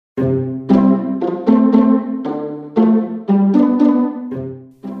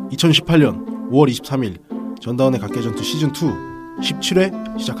2018년 5월 23일 전다원의 각계전투 시즌2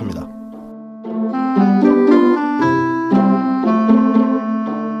 17회 시작합니다.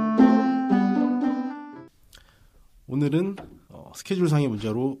 오늘은 스케줄상의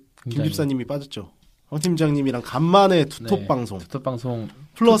문제로 김 집사님이 빠졌죠. 황 팀장님이랑 간만에 투톱 방송. 투톱 방송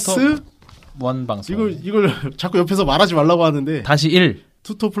플러스 투톱 원 방송. 이걸 자꾸 옆에서 말하지 말라고 하는데 다시 1.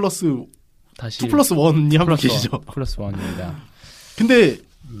 투톱 플러스 다시 2 플러스 1이 한 분 계시죠. 플러스 1입니다. 근데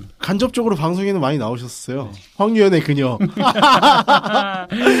간접적으로 방송에는 많이 나오셨어요. 네. 황유연의 그녀.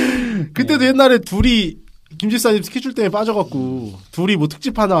 그때도 네. 옛날에 둘이 김 집사님 스케줄 때문에 빠져갖고 둘이 뭐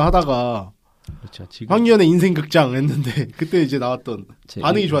특집 하나 하다가 그렇죠. 지금 황유연의 인생극장 했는데 그때 이제 나왔던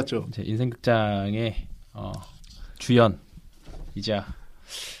반응이 좋았죠. 제 인생극장의 주연이자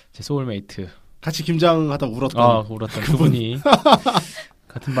제 소울메이트 같이 김장하다 울었던 그분이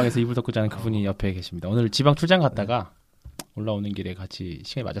같은 방에서 이불 덮고 자는 그분이 옆에 계십니다. 오늘 지방 출장 갔다가 올라오는 길에 같이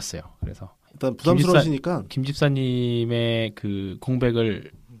시간이 맞았어요. 그래서 일단 부담스러우시니까 김 집사님의 그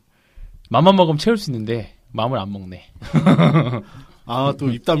공백을 맘만 먹으면 채울 수 있는데 마음을 안 먹네. 아,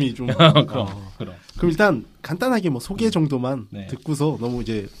 또 입담이 좀. 그럼. 그럼 일단 간단하게 뭐 소개 정도만 네. 듣고서 너무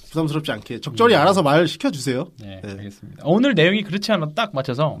이제 부담스럽지 않게 적절히 알아서 말 시켜주세요. 네, 알겠습니다. 오늘 내용이 그렇지 않아 딱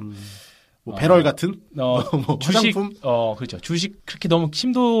맞춰서 뭐 배럴 같은 뭐 주식, 화장품, 그렇죠. 주식 그렇게 너무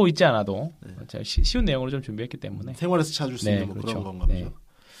심도 있지 않아도 쉬운 내용으로 좀 준비했기 때문에 생활에서 찾을 수 있는 뭐 그렇죠. 그런 건가 보죠.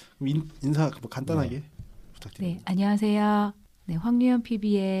 그럼 인사 뭐 간단하게 부탁드립니다. 네, 안녕하세요. 네, 황유연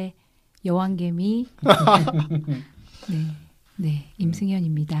PB의 여왕개미. 네,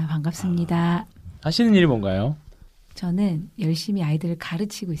 임승현입니다. 반갑습니다. 하시는 일이 뭔가요? 저는 열심히 아이들을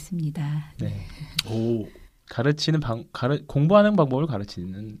가르치고 있습니다. 네. 오, 공부하는 방법을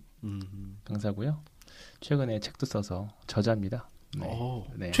가르치는 강사고요. 최근에 책도 써서 저자입니다.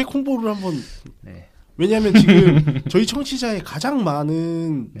 네. 책 홍보를 한번. 네. 왜냐하면 지금 저희 청취자의 가장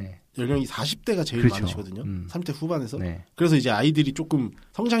많은 연령이 40대가 제일 그렇죠. 많으시거든요. 30대 후반에서. 네. 그래서 이제 아이들이 조금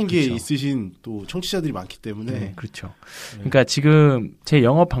성장기에 그렇죠. 있으신 또 청취자들이 많기 때문에. 네, 그렇죠. 그러니까 지금 제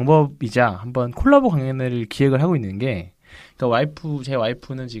영업 방법이자 한번 콜라보 강연을 기획을 하고 있는 게, 그러니까 제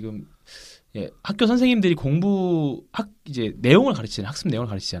와이프는 지금 학교 선생님들이 이제 내용을 가르치는 학습 내용을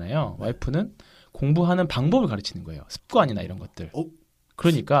가르치잖아요. 와이프는 공부하는 방법을 가르치는 거예요. 습관이나 이런 것들.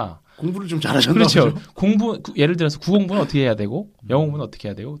 그러니까 공부를 좀 잘하셨나 그렇죠. 보죠. 예를 들어서 국어공부는 어떻게 해야 되고 영어 공부는 어떻게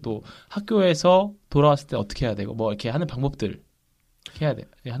해야 되고 또 학교에서 돌아왔을 때 어떻게 해야 되고 뭐 이렇게 하는 방법들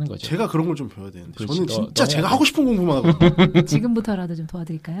하는 거죠. 제가 그런 걸 좀 배워야 되는데. 그렇지, 저는 진짜 제가 하고 싶은 공부만 하고. 지금부터라도 좀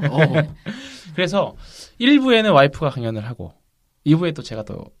도와드릴까요? 그래서 1부에는 와이프가 강연을 하고 2부에 또 제가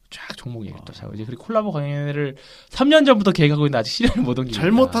또 쫙 종목 얘기를 또 하고 이제 그리고 콜라보 강연을 3년 전부터 계획하고 있는데 아직 실현을 못 옮깁니다.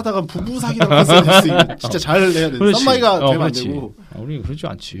 잘못하다가 부부 사귀다 컨셉이 진짜 잘 해야 돼. 썸마이가 되면 안 되고. 우리 그러지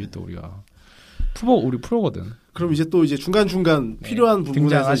않지. 또 우리가 우리 프로거든. 그럼 이제 또 중간중간 필요한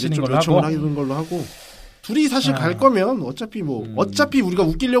부분에서 이제 좀 요청을 하는 걸로 하고. 둘이 사실 갈 거면 어차피 우리가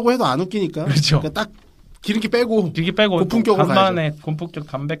웃기려고 해도 안 웃기니까. 그렇죠. 그러니까 딱 기름기 빼고 고품격으로 간만에 고품격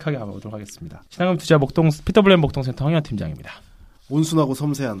담백하게 가보도록 하겠습니다. 신한금 투자 피터블렌 목동센터 황현 팀장입니다. 온순하고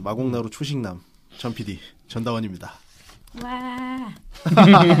섬세한 마곡나루 초식남 전 PD 전다원입니다. 와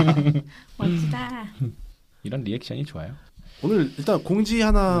멋지다. 이런 리액션이 좋아요. 오늘 일단 공지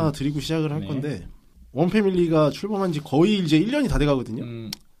하나 드리고 시작을 할 건데 원패밀리가 출범한 지 거의 이제 1년이 다 돼가거든요.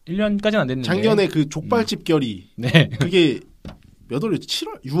 1년까지는 안 됐는데 작년에 그 족발집 결이 그게 몇 월이었지?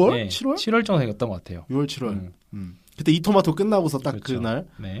 7월? 6월? 7월? 7월 정도 생겼던 것 같아요. 6월 7월. 그때 이토마토 끝나고서 딱 그렇죠. 그날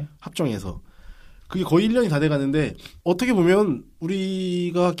합정해서 그게 거의 1년이 다 돼가는데 어떻게 보면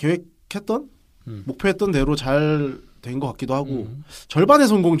우리가 계획했던 목표했던 대로 잘 된 것 같기도 하고 절반의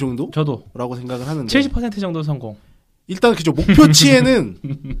성공 정도? 저도라고 생각을 하는데 70% 정도 성공. 일단 그죠. 목표치에는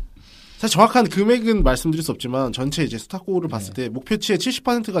사실 정확한 금액은 말씀드릴 수 없지만 전체 이제 스타코를 봤을 때 목표치의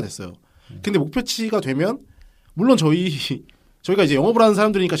 70%가 됐어요. 근데 목표치가 되면 물론 저희가 이제 영업을 하는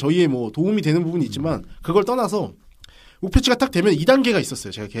사람들이니까 저희의 뭐 도움이 되는 부분이 있지만 그걸 떠나서 목표치가 딱 되면 2단계가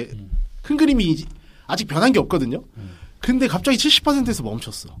있었어요. 제가 큰 그림이 아직 변한 게 없거든요. 근데 갑자기 70%에서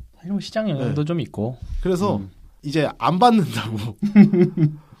멈췄어. 시장 영향도 좀 있고. 그래서 이제 안 받는다고.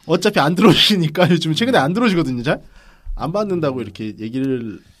 어차피 안 들어오시니까 요즘 최근에 안 들어오시거든요. 잘 안 받는다고 이렇게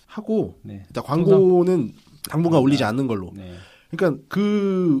얘기를 하고 일단 광고는 당분간 올리지 않는 걸로. 그러니까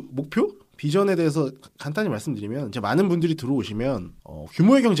그 목표 비전에 대해서 간단히 말씀드리면 이제 많은 분들이 들어오시면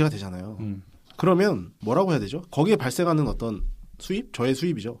규모의 경제가 되잖아요. 그러면 뭐라고 해야 되죠? 거기에 발생하는 어떤 수입, 저의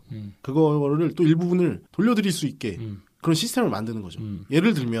수입이죠. 그거를 또 일부분을 돌려드릴 수 있게 그런 시스템을 만드는 거죠.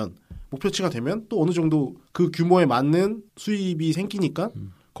 예를 들면 목표치가 되면 또 어느 정도 그 규모에 맞는 수입이 생기니까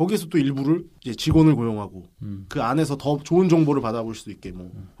거기에서 또 일부를 이제 직원을 고용하고 그 안에서 더 좋은 정보를 받아볼 수 있게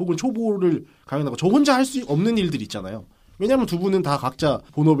뭐 혹은 초보를 강연하고 저 혼자 할 수 없는 일들이 있잖아요. 왜냐하면 두 분은 다 각자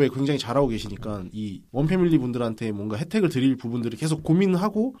본업에 굉장히 잘하고 계시니까 이 원패밀리 분들한테 뭔가 혜택을 드릴 부분들을 계속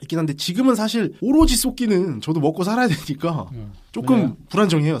고민하고 있긴 한데 지금은 사실 오로지 쏟기는 저도 먹고 살아야 되니까 조금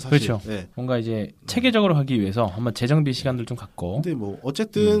불안정해요 사실. 그렇죠. 네. 뭔가 이제 체계적으로 하기 위해서 한번 재정비 시간들 좀 갖고. 근데 뭐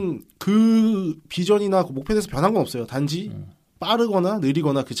어쨌든 그 비전이나 목표에 대해서 변한 건 없어요. 단지 빠르거나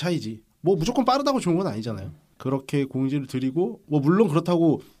느리거나 그 차이지. 뭐 무조건 빠르다고 좋은 건 아니잖아요. 그렇게 공지를 드리고 뭐 물론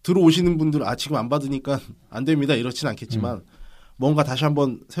그렇다고 들어오시는 분들 지금 안 받으니까 안 됩니다 이렇진 않겠지만 뭔가 다시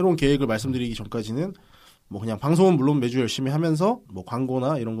한번 새로운 계획을 말씀드리기 전까지는 뭐 그냥 방송은 물론 매주 열심히 하면서 뭐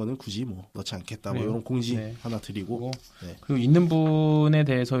광고나 이런 거는 굳이 뭐 넣지 않겠다 뭐 이런 공지 하나 드리고 그리고 있는 분에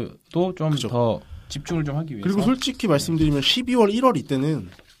대해서도 좀 더 집중을 좀 하기 위해서 그리고 솔직히 말씀드리면 12월 1월 이때는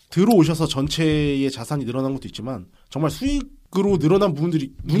들어오셔서 전체의 자산이 늘어난 것도 있지만 정말 수익으로 늘어난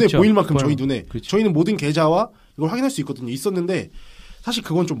부분들이 눈에 그렇죠. 보일 만큼 저희 눈에 그렇죠. 저희는 모든 계좌와 이걸 확인할 수 있거든요. 있었는데 사실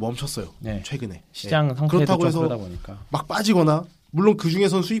그건 좀 멈췄어요. 최근에 시장 상태도 그렇다고 좀 해서 그러다 보니까 막 빠지거나 물론 그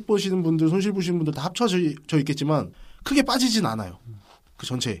중에선 수익 보시는 분들 손실 보시는 분들 다 합쳐져 있겠지만 크게 빠지진 않아요. 그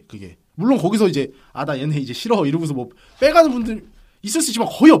전체 그게 물론 거기서 이제 나 얘네 이제 싫어 이러면서 뭐 빼가는 분들 있을 수 있지만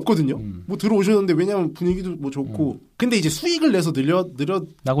거의 없거든요. 뭐 들어오셨는데 왜냐면 분위기도 뭐 좋고 근데 이제 수익을 내서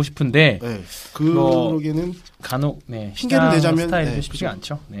나고 싶은데 그러기에는 간혹 핑계를 내자면 스타일이 쉽지가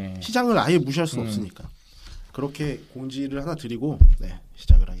않죠. 시장을 아예 무시할 수는 없으니까 그렇게 공지를 하나 드리고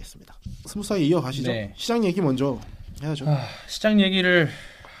시작을 하겠습니다. 스무스하게 이어가시죠. 시장 얘기 먼저 해야죠. 시장 얘기를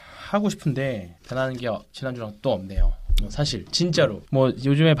하고 싶은데 변하는 게 지난주랑 또 없네요. 사실 진짜로 뭐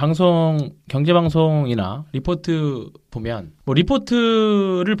요즘에 경제 방송이나 리포트 보면 뭐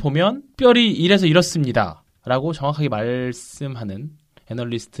리포트를 보면 특별히 이래서 이렇습니다라고 정확하게 말씀하는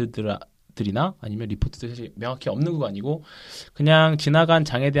애널리스트들이나 아니면 리포트도 사실 명확히 없는 구간이고 그냥 지나간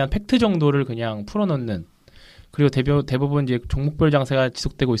장에 대한 팩트 정도를 그냥 풀어놓는 그리고 대부분 이제 종목별 장세가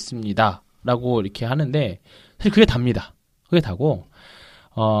지속되고 있습니다라고 이렇게 하는데 사실 그게 답니다. 그게 다고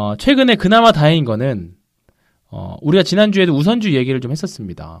최근에 그나마 다행인 거는 우리가 지난주에도 우선주 얘기를 좀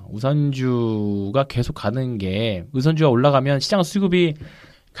했었습니다. 우선주가 계속 가는 게, 우선주가 올라가면 시장 수급이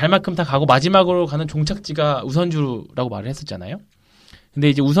갈 만큼 다 가고 마지막으로 가는 종착지가 우선주라고 말을 했었잖아요. 근데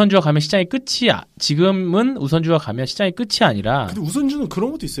이제 우선주가 가면 시장이 지금은 우선주가 가면 시장이 끝이 아니라. 근데 우선주는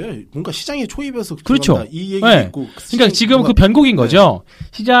그런 것도 있어요. 뭔가 시장에 초입해서. 그렇죠. 이 얘기도 있고. 그러니까 지금 그 변곡인 거죠.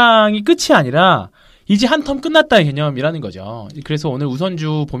 시장이 끝이 아니라 이제 한 텀 끝났다의 개념이라는 거죠. 그래서 오늘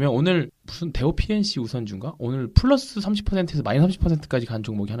우선주 보면 오늘 무슨 대우 PNC 우선주인가? 오늘 플러스 30%에서 마이너스 30%까지 간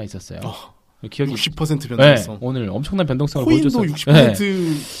종목이 하나 있었어요. 기억이 60% 변동성. 오늘 엄청난 변동성을 코인도 보여줬어요.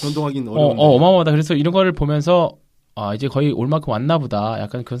 60% 변동하긴 어려운데. 어마어마하다. 그래서 이런 거를 보면서 이제 거의 올 만큼 왔나 보다.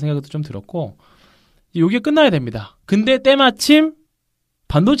 약간 그런 생각도 좀 들었고 이게 끝나야 됩니다. 근데 때마침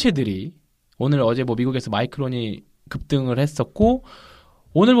반도체들이 오늘 어제 뭐 미국에서 마이크론이 급등을 했었고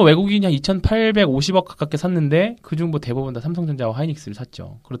오늘 뭐 외국인이 한 2,850억 가깝게 샀는데 그중 뭐 대부분 다 삼성전자와 하이닉스를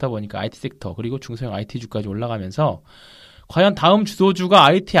샀죠. 그러다 보니까 IT 섹터 그리고 중소형 IT주까지 올라가면서 과연 다음 주도주가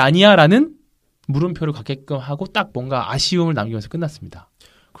IT 아니야라는 물음표를 갖게끔 하고 딱 뭔가 아쉬움을 남기면서 끝났습니다.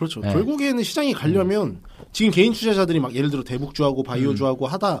 그렇죠. 결국에는 시장이 가려면 지금 개인 투자자들이 막 예를 들어 대북주하고 바이오주하고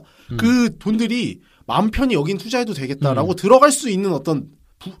하다 그 돈들이 마음 편히 여긴 투자해도 되겠다라고 들어갈 수 있는 어떤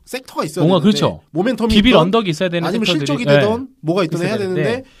섹터가 있어야 되는데 그렇죠. 모멘텀이 비빌 언덕이 있어야 되는 아니면 섹터들이, 실적이 되던 뭐가 있던 해야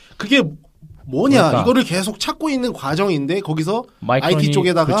되는데 그게 뭐냐 그러니까. 이거를 계속 찾고 있는 과정인데 거기서 IT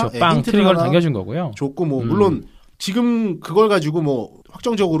쪽에다가 그렇죠. 빵 트리거를 당겨준 거고요. 좋고 뭐 물론 지금 그걸 가지고 뭐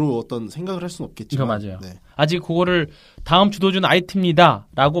확정적으로 어떤 생각을 할 수는 없겠지만 맞아요. 아직 그거를 다음 주도주는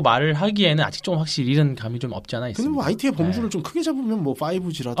IT입니다라고 말을 하기에는 아직 좀 확실히 이런 감이 좀 없지 않아 있습니다. 근데 뭐 IT의 범주를 좀 크게 잡으면 뭐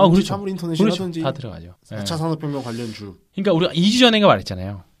 5G라든지 그렇죠. 차물 인터넷이라든지 다 들어가죠. 4차 산업혁명 관련주. 그러니까 우리가 2주 전인가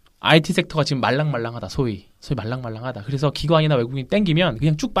말했잖아요. IT 섹터가 지금 말랑말랑하다. 소위 말랑말랑하다. 그래서 기관이나 외국인이 땡기면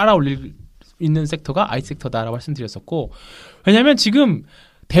그냥 쭉 빨아올릴 있는 섹터가 IT 섹터다라고 말씀드렸었고 왜냐하면 지금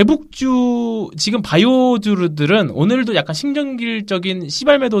지금 바이오주들은 오늘도 약간 신경질적인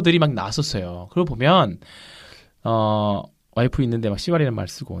씨발 매도들이 막 나왔었어요. 그걸 보면 와이프 있는데 막 씨발이라는 말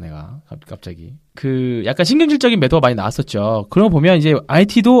쓰고 내가 갑자기 약간 신경질적인 매도가 많이 나왔었죠. 그런 거 보면 이제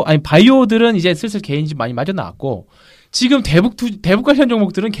바이오들은 이제 슬슬 개인집 많이 맞아 나왔고 지금 대북 관련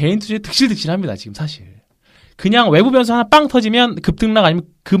종목들은 개인 투자에 득실합니다. 지금 사실 그냥 외부 변수 하나 빵 터지면 급락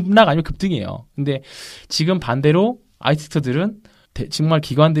아니면 급등이에요. 근데 지금 반대로 IT 섹터들은 정말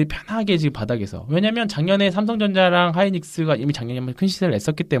기관들이 편하게 지금 바닥에서 왜냐면 작년에 삼성전자랑 하이닉스가 이미 작년에 한번 큰 시세를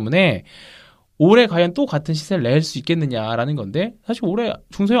냈었기 때문에 올해 과연 또 같은 시세를 낼 수 있겠느냐라는 건데 사실 올해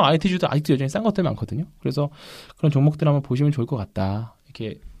중소형 IT주도 아직도 여전히 싼 것들이 많거든요. 그래서 그런 종목들 한번 보시면 좋을 것 같다.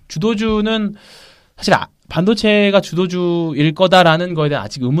 이렇게 주도주는 사실 반도체가 주도주일 거다라는 거에 대한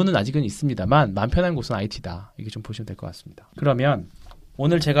의문은 아직은 있습니다만 마음 편한 곳은 IT다. 이게 좀 보시면 될 것 같습니다. 그러면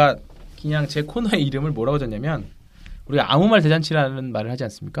오늘 제가 그냥 제 코너의 이름을 뭐라고 줬냐면 우리가 아무 말 대잔치라는 말을 하지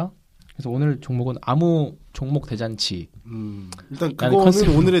않습니까? 그래서 오늘 종목은 아무 종목 대잔치. 일단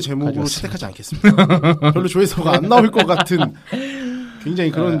그거는 오늘의 제목으로 채택하지 않겠습니다. 별로 조회수가 안 나올 것 같은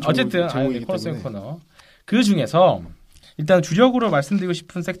굉장히 그런 어쨌든 제목이기 때문에. 때문에. 그 중에서 일단 주력으로 말씀드리고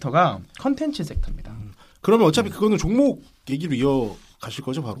싶은 섹터가 컨텐츠 섹터입니다. 그러면 어차피 그거는 종목 얘기로 이어가실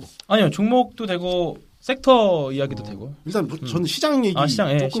거죠, 바로? 아니요, 종목도 되고 섹터 이야기도 되고. 일단 저는 시장 얘기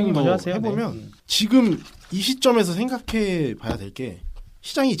조금 더 해보면 지금 이 시점에서 생각해 봐야 될 게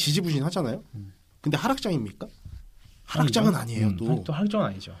시장이 지지부진하잖아요. 근데 하락장입니까? 하락장은 아니에요. 또 하락장은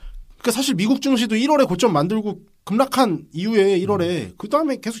아니죠. 그러니까 사실 미국 증시도 1월에 고점 만들고 급락한 이후에 1월에 그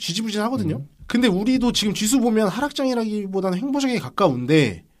다음에 계속 지지부진하거든요. 근데 우리도 지금 지수 보면 하락장이라기보다는 횡보장에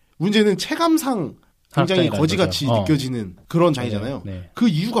가까운데 문제는 체감상 굉장히 거지같이 느껴지는 그런 장이잖아요. 네. 그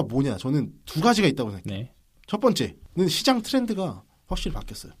이유가 뭐냐? 저는 두 가지가 있다고 생각해요. 네. 첫 번째는 시장 트렌드가 확실히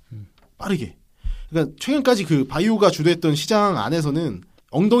바뀌었어요. 빠르게. 그러니까 최근까지 그 바이오가 주도했던 시장 안에서는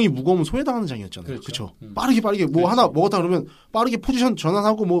엉덩이 무거우면 소외당하는 장이었잖아요. 그렇죠. 빠르게 뭐 하나 먹었다 그러면 빠르게 포지션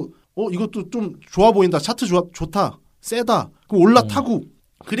전환하고 뭐 이것도 좀 좋아 보인다. 차트 좋다. 세다. 그럼 올라타고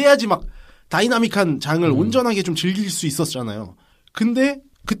그래야지 막 다이나믹한 장을 온전하게 좀 즐길 수 있었잖아요. 근데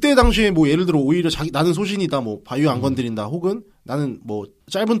그때 당시에 뭐 예를 들어 오히려 나는 소신이다. 뭐 바이오 안 건드린다. 혹은 나는 뭐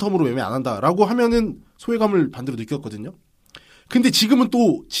짧은 텀으로 매매 안 한다라고 하면은 소외감을 반대로 느꼈거든요. 근데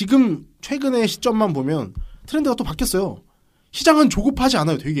지금 최근의 시점만 보면 트렌드가 또 바뀌었어요. 시장은 조급하지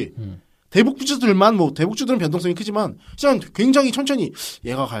않아요, 되게. 대북주들은 변동성이 크지만 시장은 굉장히 천천히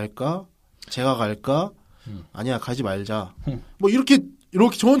얘가 갈까? 제가 갈까? 아니야, 가지 말자. 뭐 이렇게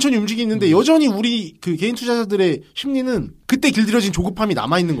천천히 움직이는데 여전히 우리 그 개인 투자자들의 심리는 그때 길들여진 조급함이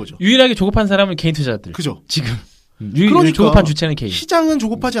남아있는 거죠. 유일하게 조급한 사람은 개인 투자자들. 그죠. 지금. 그러니까 조급한 주체는 개인. 시장은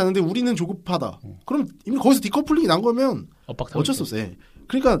조급하지 않은데 우리는 조급하다. 그럼 이미 거기서 디커플링이 난 거면 어쩔 수 없어요.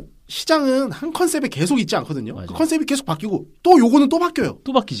 그러니까 시장은 한 컨셉에 계속 있지 않거든요. 그 컨셉이 계속 바뀌고 또 요거는 또 바뀌어요.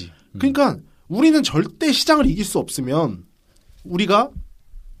 또 바뀌지. 그러니까 우리는 절대 시장을 이길 수 없으면 우리가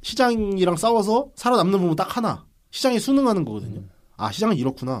시장이랑 싸워서 살아남는 부분 딱 하나. 시장에 순응하는 거거든요. 아, 시장은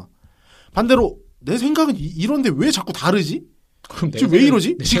이렇구나. 반대로 내 생각은 이런데 왜 자꾸 다르지? 그럼 지금 왜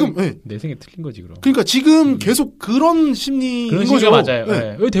이러지? 지금 내 생각이 틀린 거지 그럼. 그러니까 지금 계속 그런 심리인 그런 거죠. 맞아요.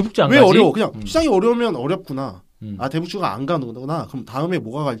 네. 왜 대북주 안 왜 가지? 어려워? 그냥 시장이 어려우면 어렵구나. 아, 대북주가 안 가는구나. 그럼 다음에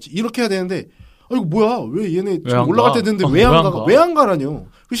뭐가 갈지 이렇게 해야 되는데 이거 뭐야? 왜 얘네 지금 올라갈 때 됐는데 왜 안 가? 왜 안 가라뇨?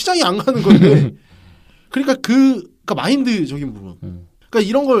 시장이 안 가는 건데. 그러니까 그러니까 마인드적인 부분. 그러니까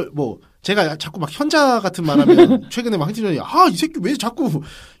이런 걸 뭐 제가 자꾸 막 현자 같은 말하면 최근에 막 한티전이 이 새끼 왜 자꾸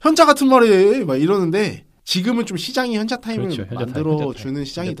현자 같은 말해? 막 이러는데 지금은 좀 시장이 현자 타임을 만들어주는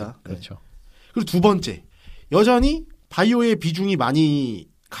시장이다. 그렇죠. 그리고 두 번째, 여전히 바이오의 비중이 많이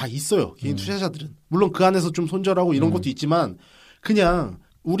가 있어요. 개인 투자자들은. 물론 그 안에서 좀 손절하고 이런 것도 있지만 그냥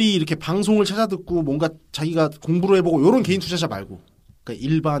우리 이렇게 방송을 찾아듣고 뭔가 자기가 공부를 해보고 이런 개인 투자자 말고 그러니까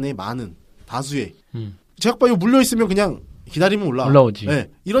일반의 많은 다수의 제약바이오 물려있으면 그냥 기다리면 올라오지. 네,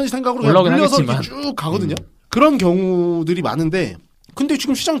 이런 생각으로 그냥 물려서 이렇게 쭉 가거든요. 그런 경우들이 많은데 근데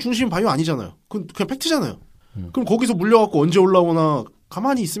지금 시장 중심 바이오 아니잖아요. 그건 그냥 팩트잖아요. 그럼 거기서 물려갖고 언제 올라오나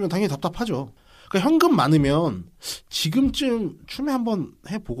가만히 있으면 당연히 답답하죠. 그러니까 현금 많으면 지금쯤 추매 한번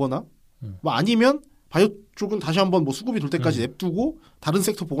해보거나 뭐 아니면 바이오 쪽은 다시 한번 뭐 수급이 돌 때까지 냅두고 다른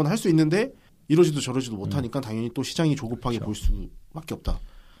섹터 보거나 할 수 있는데 이러지도 저러지도 못하니까 당연히 또 시장이 조급하게 볼 수밖에 없다.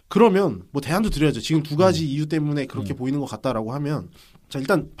 그러면 뭐 대안도 드려야죠. 지금 두 가지 이유 때문에 그렇게 보이는 것 같다라고 하면 자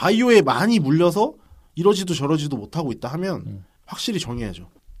일단 바이오에 많이 물려서 이러지도 저러지도 못하고 있다 하면 확실히 정해야죠.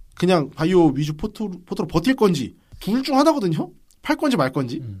 그냥 바이오 위주 포트로 버틸 건지 둘 중 하나거든요. 팔 건지 말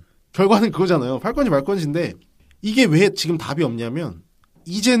건지. 결과는 그거잖아요. 팔 건지 말 건지인데 이게 왜 지금 답이 없냐면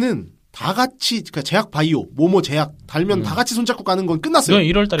이제는 다 같이 그러니까 제약 바이오, 모모 제약 달면 다 같이 손잡고 가는 건 끝났어요.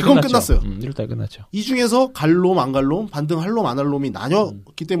 1월달에 그건 끝났어요. 1월달에 끝났죠. 이 중에서 갈놈 안 갈놈, 반등 할놈 안 할놈이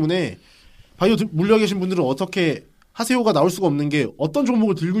나뉘었기 때문에 바이오 물려 계신 분들은 어떻게 하세요가 나올 수가 없는 게 어떤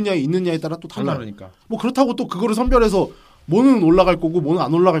종목을 들고 있느냐에 따라 또 달라요. 그러니까. 뭐 그렇다고 또 그거를 선별해서 뭐는 올라갈 거고 뭐는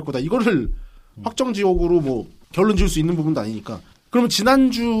안 올라갈 거다. 이거를 확정 지역으로 뭐 결론 지을 수 있는 부분도 아니니까. 그러면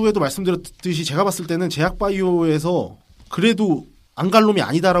지난주에도 말씀드렸듯이 제가 봤을 때는 제약바이오에서 그래도 안 갈 놈이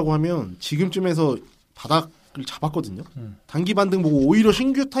아니다라고 하면 지금쯤에서 바닥을 잡았거든요. 단기 반등 보고 오히려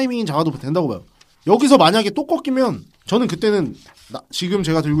신규 타이밍인 잡아도 된다고 봐요. 여기서 만약에 또 꺾이면 저는 그때는 지금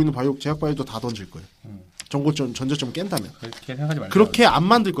제가 들고 있는 제약바이오도 다 던질 거예요. 전고점, 전저점 깬다면. 그렇게 생각하지 말고. 그렇게 안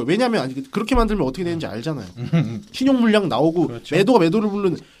만들 거예요. 왜냐하면 그렇게 만들면 어떻게 되는지 알잖아요. 신용 물량 나오고 그렇죠. 매도가 매도를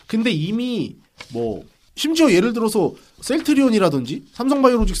부르는. 근데 이미 뭐 심지어 예를 들어서 셀트리온이라든지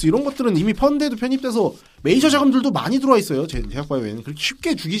삼성바이오로직스 이런 것들은 이미 펀드에도 편입돼서 메이저 자금들도 많이 들어와 있어요. 제약바이오에는. 그렇게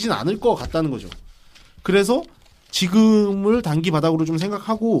쉽게 죽이진 않을 것 같다는 거죠. 그래서 지금을 단기 바닥으로 좀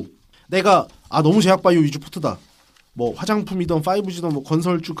생각하고 내가 너무 제약바이오 위주 포트다. 뭐 화장품이든 5G든 뭐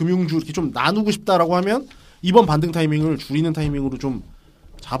건설주, 금융주 이렇게 좀 나누고 싶다라고 하면 이번 반등 타이밍을 줄이는 타이밍으로 좀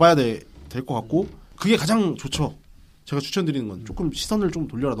잡아야 될 것 같고 그게 가장 좋죠. 제가 추천드리는 건 조금 시선을 좀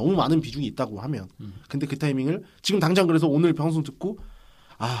돌려라. 너무 많은 비중이 있다고 하면. 근데 그 타이밍을 지금 당장 그래서 오늘 방송 듣고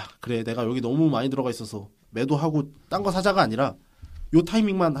아 그래 내가 여기 너무 많이 들어가 있어서 매도하고 딴 거 사자가 아니라 요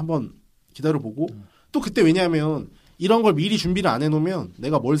타이밍만 한번 기다려보고 또 그때 왜냐하면 이런 걸 미리 준비를 안 해놓으면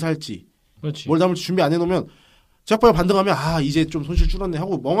내가 뭘 살지 그렇지. 뭘 담을지 준비 안 해놓으면 제약바이오 반등하면 아 이제 좀 손실 줄었네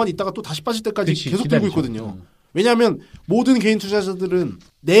하고 멍하니 있다가 또 다시 빠질 때까지 그치, 계속 기다리죠. 들고 있거든요. 왜냐하면 모든 개인 투자자들은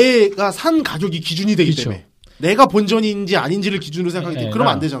내가 산 가격이 기준이 되기 그쵸. 때문에 내가 본전인지 아닌지를 기준으로 생각하기 때문에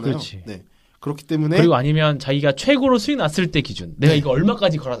그러면 안 되잖아요. 그렇지. 네. 그렇기 때문에 그리고 아니면 자기가 최고로 수익 났을 때 기준. 내가 이거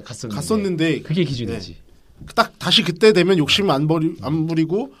얼마까지 갔었는데 그게 그게 기준이지. 딱 다시 그때 되면 욕심 안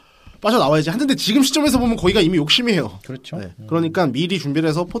부리고 빠져나와야지 하는데 지금 시점에서 보면 거기가 이미 욕심이에요. 그렇죠. 네. 그러니까 미리 준비를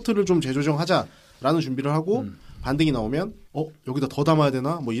해서 포트를 좀 재조정하자라는 준비를 하고 반등이 나오면 여기다 더 담아야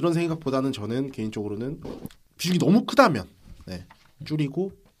되나 뭐 이런 생각보다는 저는 개인적으로는 비중이 너무 크다면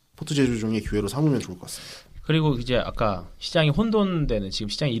줄이고 포트 재조정의 기회로 삼으면 좋을 것 같습니다. 그리고 이제 아까 시장이 혼돈되는 지금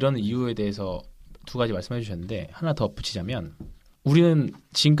시장이 이런 이유에 대해서 두 가지 말씀해 주셨는데 하나 더 붙이자면 우리는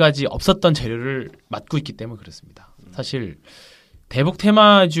지금까지 없었던 재료를 맡고 있기 때문에 그렇습니다. 사실 대북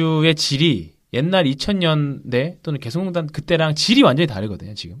테마주의 질이 옛날 2000년대 또는 개성공단 그때랑 질이 완전히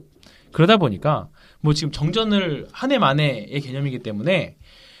다르거든요. 지금 그러다 보니까 뭐 지금 정전을 한 해 만에의 개념이기 때문에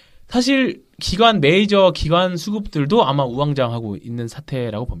사실 메이저 기관 수급들도 아마 우왕좌왕하고 있는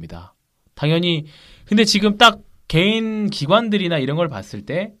사태라고 봅니다. 당연히 근데 지금 딱 개인 기관들이나 이런 걸 봤을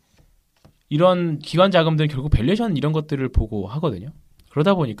때 이런 기관 자금들은 결국 밸류에이션 이런 것들을 보고 하거든요.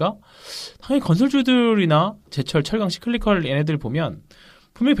 그러다 보니까 당연히 건설주들이나 제철, 철강, 시클리컬 얘네들 보면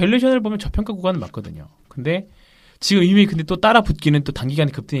분명히 밸류에이션을 보면 저평가 구간은 맞거든요. 근데 지금 이미 근데 또 따라 붙기는 또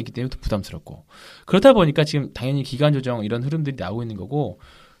단기간에 급등했기 때문에 또 부담스럽고 그렇다 보니까 지금 당연히 기간 조정 이런 흐름들이 나오고 있는 거고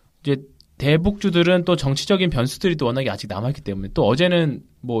이제 대북주들은 또 정치적인 변수들이 또 워낙에 아직 남아있기 때문에 또 어제는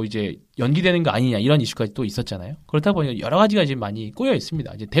뭐 이제 연기되는 거 아니냐 이런 이슈까지 또 있었잖아요. 그렇다 보니까 여러 가지가 지금 많이 꼬여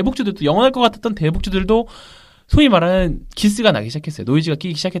있습니다. 이제 대북주들도 영원할 것 같았던 대북주들도 소위 말하는 기스가 나기 시작했어요. 노이즈가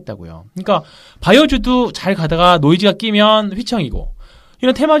끼기 시작했다고요. 그러니까 바이오주도 잘 가다가 노이즈가 끼면 휘청이고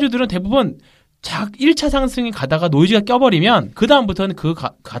이런 테마주들은 대부분 1차 상승이 가다가 노이즈가 껴버리면 그 다음부터는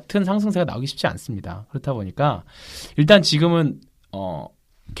같은 상승세가 나오기 쉽지 않습니다. 그렇다 보니까 일단 지금은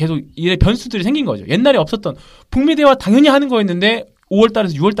계속 이 변수들이 생긴 거죠. 옛날에 없었던 북미 대화 당연히 하는 거였는데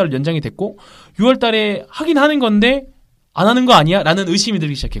 5월달에서 6월달로 연장이 됐고 6월달에 하긴 하는 건데 안 하는 거 아니야? 라는 의심이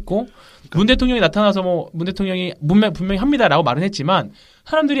들기 시작했고 문 대통령이 나타나서 문 대통령이 분명히 합니다라고 말은 했지만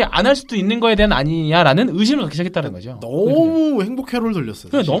사람들이 안 할 수도 있는 거에 대한 아니냐라는 의심을 갖기 시작했다는 거죠. 너무 행복 회로를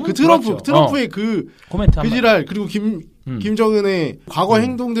돌렸어요. 너무 그 트럼프의 그 코멘트 그 지랄 그리고 김정은의 과거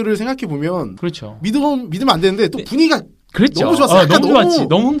행동들을 생각해 보면 그렇죠. 믿으면 안 되는데 또 분위기가 그랬죠. 너무 좋았어요. 너무 좋았지.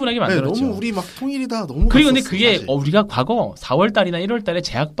 너무 흥분하게 만들었죠. 너무 우리 막 통일이다. 너무 그리고 근데 그게 사실. 우리가 과거 4월달이나 1월달에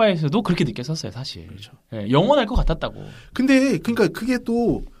제약바에서도 그렇게 느꼈었어요. 사실. 그렇죠. 영원할 것 같았다고. 근데 그러니까 그게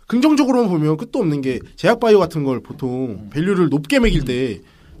또 긍정적으로만 보면 끝도 없는 게 제약바이오 같은 걸 보통 밸류를 높게 매길 때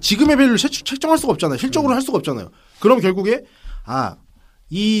지금의 밸류를 책정할 수가 없잖아요. 실적으로 할 수가 없잖아요. 그럼 결국에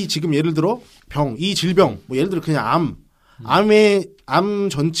이 지금 예를 들어 이 질병 뭐 예를 들어 그냥 암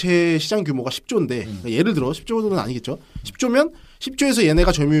전체 시장 규모가 10조인데 그러니까 예를 들어 10조는 아니겠죠. 10조면 10조에서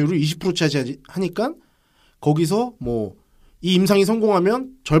얘네가 점유율을 20% 차지하니까 거기서 뭐 이 임상이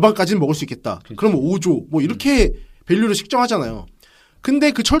성공하면 절반까지는 먹을 수 있겠다. 그렇지. 그러면 5조 뭐 이렇게 밸류를 측정하잖아요.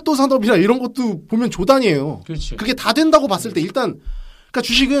 근데 그 철도 산업이라 이런 것도 보면 조단이에요. 그렇지. 그게 다 된다고 봤을 때 일단 그러니까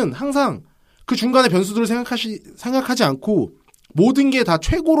주식은 항상 그 중간의 변수들을 생각하지 않고 모든 게 다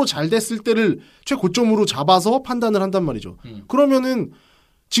최고로 잘 됐을 때를 최고점으로 잡아서 판단을 한단 말이죠. 그러면은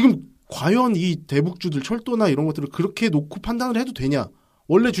지금 과연 이 대북주들 철도나 이런 것들을 그렇게 놓고 판단을 해도 되냐?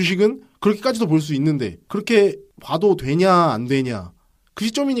 원래 주식은 그렇게까지도 볼 수 있는데 그렇게 봐도 되냐 안 되냐? 그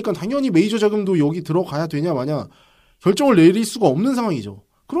시점이니까 당연히 메이저 자금도 여기 들어가야 되냐 마냐 결정을 내릴 수가 없는 상황이죠.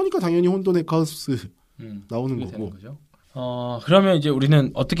 그러니까 당연히 혼돈의 카오스 나오는 거고. 그러면 이제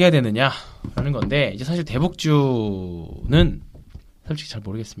우리는 어떻게 해야 되느냐라는 건데 이제 사실 대북주는 솔직히 잘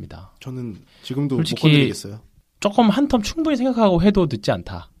모르겠습니다. 저는 지금도 못 솔직히 건드리겠어요. 조금 한 텀 충분히 생각하고 해도 늦지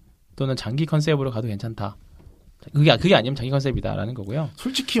않다. 또는 장기 컨셉으로 가도 괜찮다. 그게 아니면 장기 컨셉이다라는 거고요.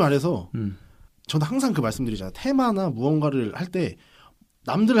 솔직히 말해서 저는 항상 그 말씀드리잖아요. 테마나 무언가를 할 때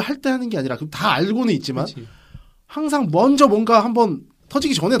남들을 할 때 하는 게 아니라 다 알고는 있지만 그치. 항상 먼저 뭔가 한번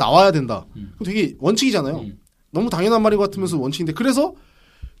터지기 전에 나와야 된다. 되게 원칙이잖아요. 너무 당연한 말인 것 같으면서 원칙인데 그래서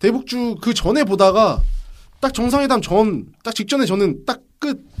대북주 그 전에 보다가 딱 정상회담 딱 직전에 저는 딱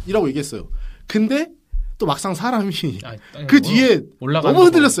끝이라고 얘기했어요. 근데 또 막상 사람이 그 뒤에 너무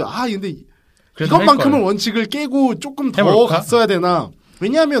흔들렸어요. 근데 이것만큼은 원칙을 깨고 조금 더 해볼까? 갔어야 되나.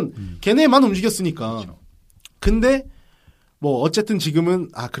 왜냐하면 걔네만 움직였으니까. 그렇죠. 근데 뭐 어쨌든 지금은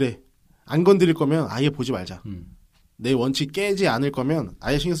그래. 안 건드릴 거면 아예 보지 말자. 내 원칙 깨지 않을 거면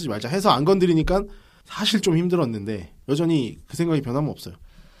아예 신경 쓰지 말자 해서 안 건드리니까 사실 좀 힘들었는데 여전히 그 생각이 변함없어요.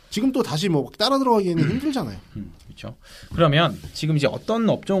 지금 또 다시 뭐 따라 들어가기에는 힘들잖아요. 그렇죠. 그러면 지금 이제 어떤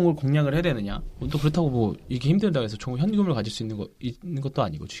업종을 공략을 해야 되느냐? 또 그렇다고 뭐 이게 힘들다고 해서 전부 현금을 가질 수 있는 것도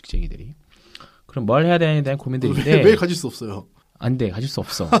아니고 주식쟁이들이. 그럼 뭘 해야 되느냐에 대한 고민들인데 왜 가질 수 없어요? 안 돼. 가질 수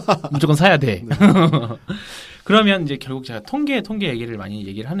없어. 무조건 사야 돼. 네. 그러면 이제 결국 제가 통계 얘기를 많이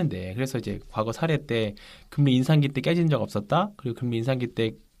얘기를 하는데 그래서 이제 과거 사례 때 금리 인상기 때 깨진 적 없었다. 그리고 금리 인상기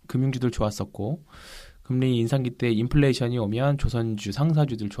때 금융주들 좋았었고 금리 인상기 때 인플레이션이 오면 조선주,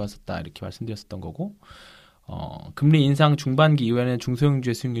 상사주들 좋았었다. 이렇게 말씀드렸었던 거고 금리 인상 중반기 이후에는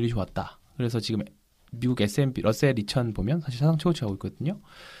중소형주의 수익률이 좋았다. 그래서 지금 미국 S&P 러셀 2000 보면 사실 사상 최고치하고 있거든요.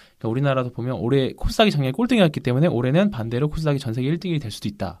 그러니까 우리나라도 보면 올해 코스닥이 작년에 꼴등이었기 때문에 올해는 반대로 코스닥이 전 세계 1등이 될 수도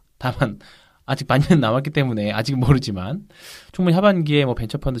있다. 다만 아직 반년 남았기 때문에 아직 모르지만 충분히 하반기에 뭐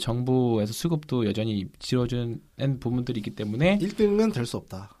벤처펀드 정부에서 수급도 여전히 지어주는 부분들이 있기 때문에 1등은 될 수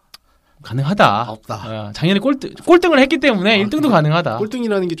없다. 가능하다. 없다. 작년에 꼴등을 했기 때문에 1등도 가능하다.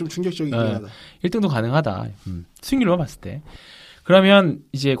 꼴등이라는 게 좀 충격적이긴 하다. 1등도 가능하다. 수익률로 봤을 때. 그러면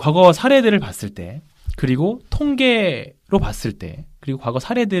이제 과거 사례들을 봤을 때 그리고 통계로 봤을 때 그리고 과거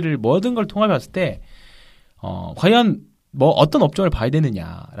사례들을 모든 걸 통합해 봤을 때 과연 뭐 어떤 업종을 봐야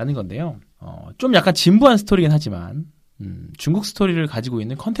되느냐라는 건데요. 좀 약간 진부한 스토리긴 하지만 중국 스토리를 가지고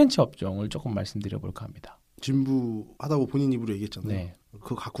있는 컨텐츠 업종을 조금 말씀드려 볼까 합니다. 진부하다고 본인 입으로 얘기했잖아요. 네.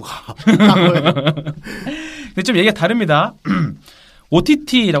 그거 갖고 가. 근데 좀 얘기가 다릅니다.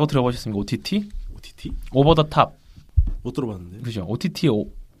 OTT라고 들어보셨습니까? OTT? 오버 더 탑. 못 들어봤는데. 그죠. OTT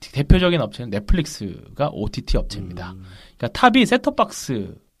대표적인 업체는 넷플릭스가 OTT 업체입니다. 그러니까 탑이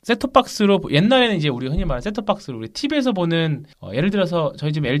셋톱박스로 옛날에는 이제 우리가 흔히 말하는 셋톱박스로 우리 TV에서 보는 예를 들어서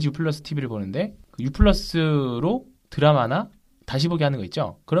저희 지금 LG U+ TV를 보는데 그 U+로 드라마나 다시 보기 하는 거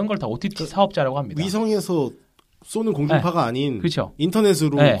있죠. 그런 걸 다 OTT 사업자라고 합니다. 위성에서 쏘는 공중파가 아닌 그렇죠.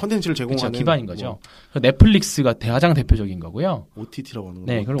 인터넷으로 콘텐츠를 제공하는 그렇죠. 기반인 거죠. 넷플릭스가 가장 대표적인 거고요. OTT라고 하는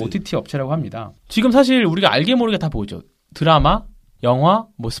거죠. 네, 그걸 OTT 업체라고 합니다. 지금 사실 우리가 알게 모르게 다 보죠. 드라마, 영화,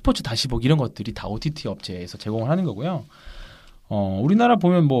 뭐 스포츠 다시 보기 이런 것들이 다 OTT 업체에서 제공을 하는 거고요. 우리나라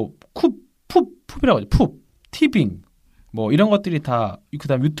보면 뭐 푹이라고 하죠. 푹, 티빙 뭐 이런 것들이 다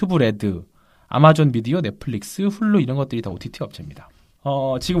그다음 유튜브 레드, 아마존 비디오, 넷플릭스, 훌루 이런 것들이 다 OTT 업체입니다.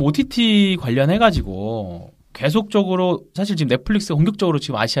 지금 OTT 관련해 가지고 계속적으로 사실 지금 넷플릭스가 공격적으로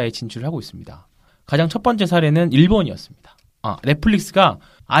지금 아시아에 진출을 하고 있습니다. 가장 첫 번째 사례는 일본이었습니다. 넷플릭스가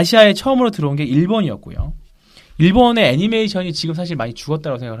아시아에 처음으로 들어온 게 일본이었고요. 일본의 애니메이션이 지금 사실 많이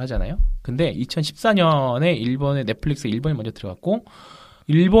죽었다고 생각을 하잖아요. 근데 2014년에 일본의 넷플릭스 일본이 먼저 들어갔고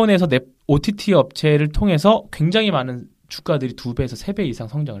일본에서 OTT 업체를 통해서 굉장히 많은 주가들이 2배에서 3배 이상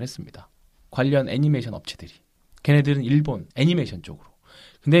성장을 했습니다. 관련 애니메이션 업체들이. 걔네들은 일본 애니메이션 쪽으로.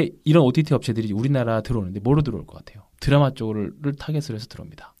 근데 이런 OTT 업체들이 우리나라 들어오는데 뭐로 들어올 것 같아요? 드라마 쪽을 타겟으로 해서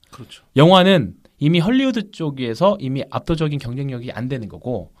들어옵니다. 그렇죠. 영화는 이미 헐리우드 쪽에서 이미 압도적인 경쟁력이 안 되는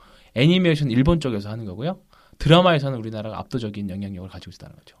거고 애니메이션 일본 쪽에서 하는 거고요. 드라마에서는 우리나라가 압도적인 영향력을 가지고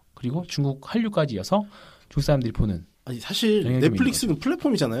있다는 거죠. 그리고 중국 한류까지 이어서 중국 사람들이 보는. 아니 사실 넷플릭스는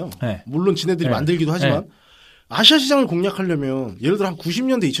플랫폼이잖아요. 네. 물론 지네들이 만들기도 하지만 아시아 시장을 공략하려면 예를 들어 한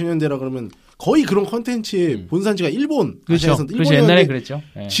 90년대 2000년대라 그러면 거의 그런 컨텐츠의 본산지가 일본. 그렇죠. 그렇죠. 옛날에 그랬죠.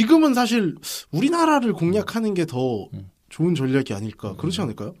 지금은 사실 우리나라를 공략하는 게 더 좋은 전략이 아닐까. 그렇지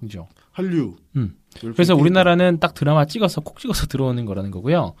않을까요? 그렇죠. 한류. 그래서 우리나라는 딱 드라마 콕 찍어서 들어오는 거라는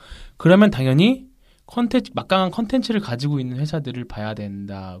거고요. 그러면 당연히 막강한 컨텐츠를 가지고 있는 회사들을 봐야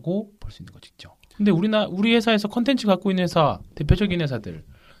된다고 볼 수 있는 거죠. 근데 우리 회사에서 컨텐츠 갖고 있는 회사, 대표적인 회사들,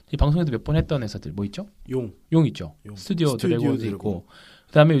 이 방송에도 몇 번 했던 회사들 뭐 있죠? 용 있죠. 스튜디오 드래곤도 있고.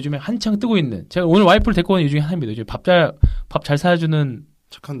 그다음에 요즘에 한창 뜨고 있는 제가 오늘 와이프를 데리고 온 이유 중에 하나입니다. 요즘 밥 잘 사주는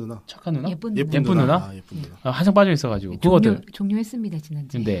착한 누나? 예쁜 누나? 한창 빠져 있어가지고 그거들 종료했습니다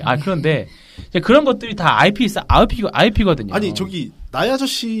지난주에. 그런데 그런 것들이 다 IP거든요. 아니 저기 나이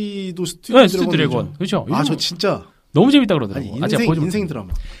아저씨도 스튜디오 드래곤 그렇죠. 저 진짜 너무 재밌다 그러더라고. 아니, 인생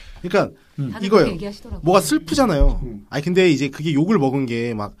드라마. 그러니까 이거요. 뭐가 슬프잖아요. 아니 근데 이제 그게 욕을 먹은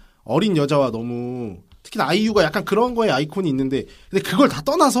게 막 어린 여자와 너무 특히나 아이유가 약간 그런 거에 아이콘이 있는데 근데 그걸 다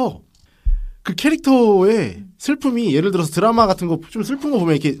떠나서 그 캐릭터의 슬픔이 예를 들어서 드라마 같은 거 좀 슬픈 거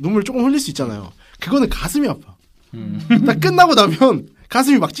보면 이렇게 눈물 조금 흘릴 수 있잖아요. 그거는 가슴이 아파. 딱 끝나고 나면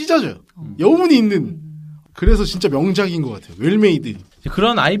가슴이 막 찢어져요. 여운이 있는. 그래서 진짜 명작인 것 같아요. 웰메이드.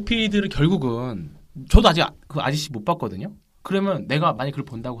 그런 IP들을 결국은 저도 아직 그 아저씨 못 봤거든요. 그러면 내가 만약 그걸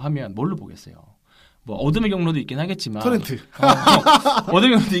본다고 하면 뭘로 보겠어요? 뭐 어둠의 경로도 있긴 하겠지만 터렌트.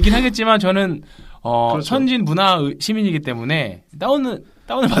 어둠의 경로도 있긴 하겠지만 저는 그렇죠. 천진 문화 시민이기 때문에 다운을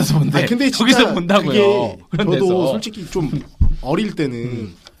받아서 본데 근데 거기서 본다고요. 그런 저도 데서. 솔직히 좀 어릴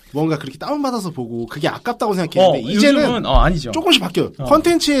때는 뭔가 그렇게 다운받아서 보고 그게 아깝다고 생각했는데 이제는 아니죠. 조금씩 바뀌어요.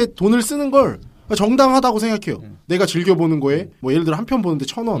 컨텐츠에 돈을 쓰는 걸 정당하다고 생각해요. 내가 즐겨보는 거에 뭐 예를 들어 한 편 보는데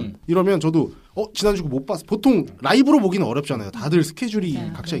 1,000원 이러면 저도 지난주 못 봤어. 보통 라이브로 보기는 어렵잖아요. 다들 스케줄이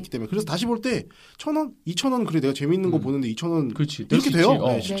각자 있기 때문에. 그래서 다시 볼 때 1,000원? 2,000원 그래 내가 재밌는 거 보는데 2,000원 그렇지. 이렇게 돼요.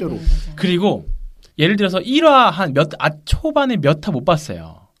 네, 실제로. 그리고 예를 들어서 1화 한 초반에 몇 화 못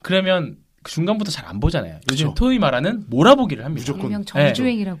봤어요. 그러면 중간부터 잘 안 보잖아요. 요즘 그쵸. 소위 말하는 몰아보기를 합니다. 무조건. 일명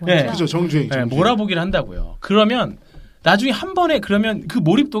정주행이라고 하죠. 하죠. 그죠, 정주행. 몰아보기를 한다고요. 그러면 나중에 한 번에 그러면 그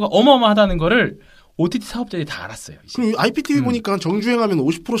몰입도가 어마어마하다는 거를 OTT 사업자들이 다 알았어요. 이제. 그리고 IPTV 보니까 정주행하면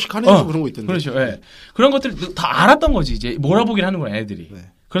 50%씩 할인해서 그런 거 있던데. 그렇죠. 예. 그런 것들을 다 알았던 거지. 이제 몰아보기를 하는구나, 애들이. 네.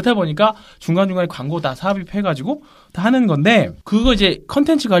 그렇다 보니까 중간중간에 광고 다 삽입해가지고 다 하는 건데, 그거 이제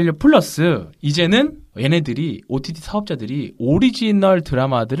컨텐츠 관련 플러스, 이제는 얘네들이, OTT 사업자들이 오리지널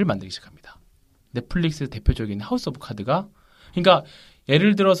드라마들을 만들기 시작합니다. 넷플릭스 대표적인 하우스 오브 카드가, 그러니까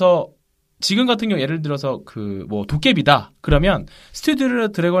예를 들어서, 지금 같은 경우 예를 들어서 도깨비다. 그러면 스튜디오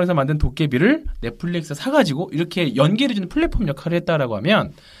드래곤에서 만든 도깨비를 넷플릭스에 사가지고 이렇게 연계해주는 플랫폼 역할을 했다라고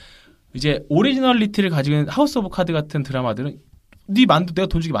하면 이제 오리지널리티를 가지고 있는 하우스 오브 카드 같은 드라마들은 내가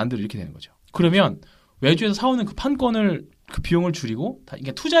돈 주기 만들어 이렇게 되는 거죠. 그러면 외주에서 사오는 그 판권을 그 비용을 줄이고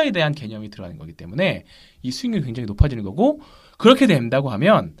이게 투자에 대한 개념이 들어가는 거기 때문에 이 수익률이 굉장히 높아지는 거고 그렇게 된다고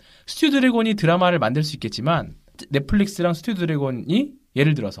하면 스튜디오 드래곤이 드라마를 만들 수 있겠지만 넷플릭스랑 스튜디오 드래곤이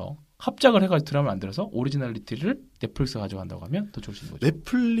예를 들어서 합작을 해가지고 드라마를 만들어서 오리지널리티를 넷플릭스가 가져간다고 하면 더 좋을 수 있는 거죠.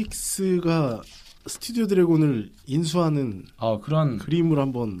 넷플릭스가 스튜디오 드래곤을 인수하는 그런 그림을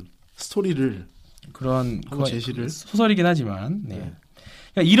한번 스토리를 그런 제시를 소설이긴 하지만 네.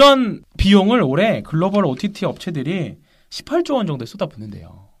 그러니까 이런 비용을 올해 글로벌 OTT 업체들이 18조 원 정도에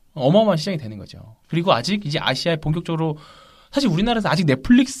쏟아붓는데요. 어마어마한 시장이 되는 거죠. 그리고 아직 이제 아시아에 본격적으로 사실 우리나라에서 아직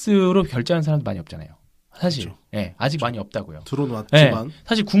넷플릭스로 결제하는 사람도 많이 없잖아요. 사실 그렇죠. 네, 아직 많이 없다고요. 들어왔지만 네,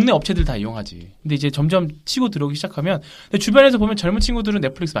 사실 국내 업체들 다 이용하지. 근데 이제 점점 치고 들어오기 시작하면 근데 주변에서 보면 젊은 친구들은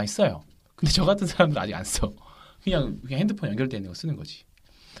넷플릭스 많이 써요. 근데 저 같은 사람들은 아직 안 써. 그냥 핸드폰 연결되어 있는 거 쓰는 거지.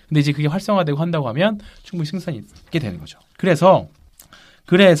 근데 이제 그게 활성화되고 한다고 하면 충분히 승산이 있게 되는 거죠. 그래서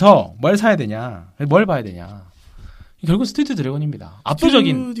뭘 사야 되냐? 뭘 봐야 되냐? 결국 스튜디오 드래곤입니다.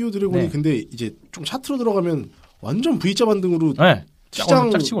 압도적인 스튜디오 드래곤이 근데 이제 좀 차트로 들어가면 완전 V자 반등으로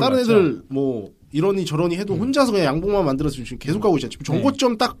시장 다른 애들 뭐 이러니 저러니 해도 혼자서 그냥 양봉만 만들어서 지금 계속 가고 있잖아요. 지금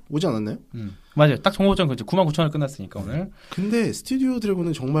정고점 딱 오지 않았나요? 맞아요. 딱 정고점 그죠. 99,000원 끝났으니까 오늘. 근데 스튜디오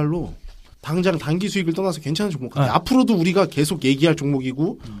드래곤은 정말로 당장 단기 수익을 떠나서 괜찮은 종목 같아요. 앞으로도 우리가 계속 얘기할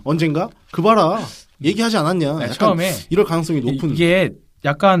종목이고 언젠가 그 봐라 얘기하지 않았냐. 약간 처음에 이럴 가능성이 높은. 이게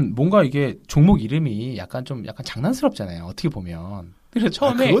약간 뭔가 이게 종목 이름이 약간 장난스럽잖아요. 어떻게 보면. 그래서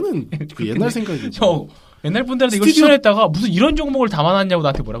처음에 그거는 그 옛날 생각이죠. 옛날 분들한테 이거 추천했다가 무슨 이런 종목을 담아놨냐고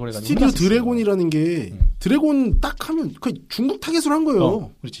나한테 뭐라 그래가지고. 스튜디오 드래곤이라는 게 드래곤 딱 하면 그 중국 타겟으로 한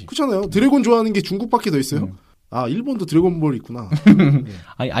거예요. 그렇지. 그렇잖아요. 드래곤 좋아하는 게 중국밖에 더 있어요. 일본도 드래곤볼 있구나.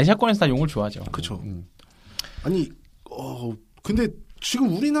 아니 아시아권에서 다 용을 좋아하죠. 그렇죠. 아니 근데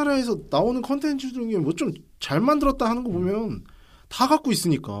지금 우리나라에서 나오는 컨텐츠 중에 뭐 좀 잘 만들었다 하는 거 보면 다 갖고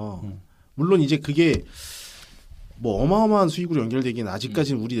있으니까 물론 이제 그게 뭐 어마어마한 수익으로 연결되기는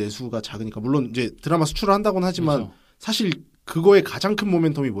아직까지는 우리 내수가 작으니까 물론 이제 드라마 수출을 한다고는 하지만 그렇죠. 사실 그거의 가장 큰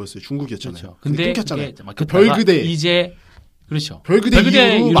모멘텀이 뭐였어요? 중국이었잖아요. 그렇죠. 근데 끊겼잖아요. 별그대 이제 그렇죠.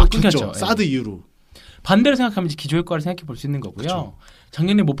 별그대 이후로 막혔죠. 끊겼죠. 사드 이후로. 반대로 생각하면 이제 기조효과를 생각해 볼 수 있는 거고요. 그렇죠.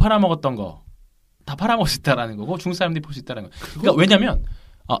 작년에 못 팔아먹었던 거 다 팔아먹을 수 있다라는 거고 중국 사람들이 볼 수 있다는 거. 그러니까 왜냐면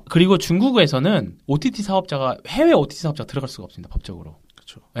그리고 중국에서는 OTT 사업자가 해외 OTT 사업자가 들어갈 수가 없습니다. 법적으로.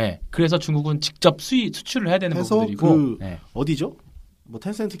 그렇죠. 네. 그래서 중국은 직접 수출을 해야 되는 부분들이고. 어디죠? 뭐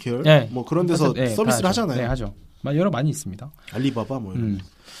텐센트 계열, 네. 뭐 그런 데서 서비스를 하잖아요. 네, 하죠. 여러 많이 있습니다. 알리바바 뭐 이런.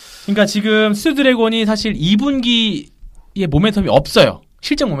 그러니까 지금 스튜디오 드래곤이 사실 2분기에 모멘텀이 없어요.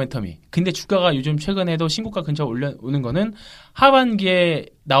 실적 모멘텀이. 근데 주가가 요즘 최근에도 신고가 근처 올라오는 거는 하반기에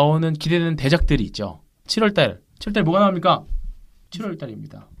나오는 기대되는 대작들이 있죠. 7월달 뭐가 나옵니까?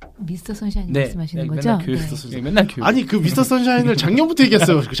 7월달입니다. 미스터 선샤인 말씀하시는 거죠? 맨날 교육. 아니 그 미스터 선샤인을 작년부터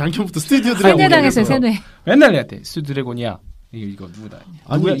얘기했어요. 작년부터 스튜디오 드래곤. 세뇌당했어요. 세뇌. 맨날 얘기했대. 스튜디오 드래곤이야. 이거 누구다?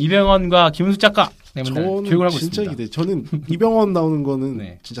 누구야? 이병헌과 김은숙 작가. 맨날 교육을 하고 진짜 있습니다. 기대. 저는 이병헌 나오는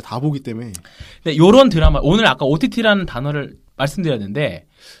거는 진짜 다 보기 때문에. 네, 요런 드라마 오늘 아까 OTT라는 단어를 말씀드렸는데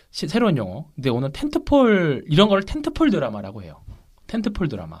새로운 용어. 근데 오늘 텐트폴 이런 거를 텐트폴 드라마라고 해요. 텐트폴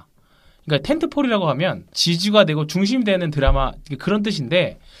드라마. 그러니까 텐트폴이라고 하면 지주가 되고 중심이 되는 드라마 그런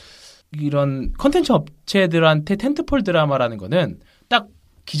뜻인데 이런 컨텐츠 업체들한테 텐트폴 드라마라는 거는 딱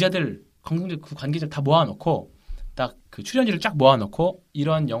기자들 방송국 그 관계자 다 모아놓고 딱 그 출연진을 쫙 모아놓고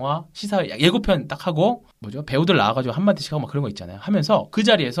이런 영화 시사 예고편 딱 하고 배우들 나와가지고 한마디씩 하고 막 그런 거 있잖아요. 하면서 그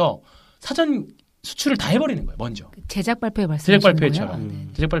자리에서 사전 수출을 다 해버리는 거예요. 먼저 제작 발표에 말씀하시는 제작 발표처럼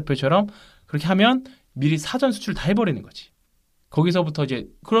제작 발표처럼 그렇게 하면 미리 사전 수출 다 해버리는 거지. 거기서부터 이제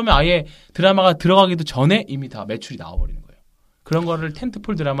그러면 아예 드라마가 들어가기도 전에 이미 다 매출이 나와버리는 거예요. 그런 거를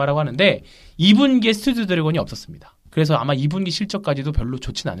텐트폴 드라마라고 하는데 2분기에 스튜디오 드래곤이 없었습니다. 그래서 아마 2분기 실적까지도 별로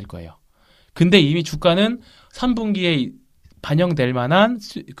좋진 않을 거예요. 근데 이미 주가는 3분기에 반영될 만한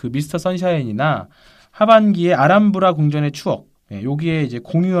그 미스터 선샤인이나 하반기에 아람브라 궁전의 추억, 여기에 이제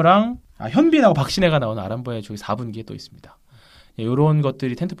공유랑 현빈하고 박신혜가 나오는 아람브라의 저기 4분기에 또 있습니다. 이런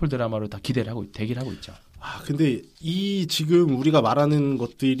것들이 텐트폴 드라마로 다 대기를 하고 있죠. 근데 이 지금 우리가 말하는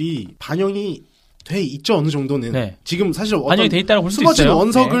것들이 반영이 돼 있죠, 어느 정도는. 네. 지금 사실 어떤 반영이 돼 있다고 볼 수 숨어진 있어요.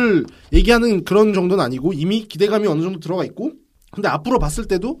 원석을 얘기하는 그런 정도는 아니고 이미 기대감이 어느 정도 들어가 있고, 근데 앞으로 봤을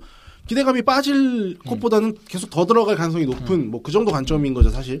때도 기대감이 빠질 것보다는 계속 더 들어갈 가능성이 높은 뭐 그 정도 관점인 거죠,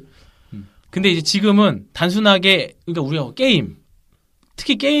 사실. 근데 이제 지금은 단순하게 그러니까 우리가 게임,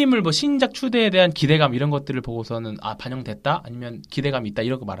 특히 게임을 뭐 신작 추대에 대한 기대감 이런 것들을 보고서는 반영됐다 아니면 기대감이 있다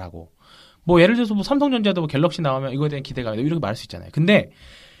이렇게 말하고, 뭐 예를 들어서 뭐 삼성전자도 뭐 갤럭시 나오면 이거에 대한 기대감이 이렇게 말할 수 있잖아요. 근데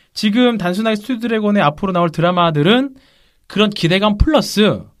지금 단순하게 스튜디오 드래곤의 앞으로 나올 드라마들은 그런 기대감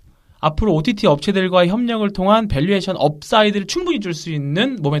플러스 앞으로 OTT 업체들과의 협력을 통한 밸류에이션 업사이드를 충분히 줄 수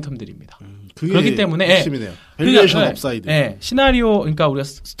있는 모멘텀들입니다. 그렇기 때문에 핵심이네요. 밸류에이션 업사이드. 시나리오, 그러니까 우리가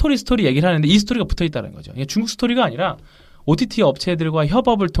스토리 얘기를 하는데 이 스토리가 붙어 있다는 거죠. 중국 스토리가 아니라 OTT 업체들과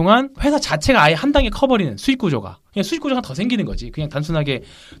협업을 통한 회사 자체가 아예 한 단계 커버리는 수익 구조가. 그냥 수익 구조가 더 생기는 거지. 그냥 단순하게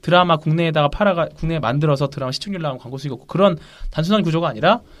드라마 국내에다가 국내에 만들어서 드라마 시청률 나오면 광고 수익 없고 그런 단순한 구조가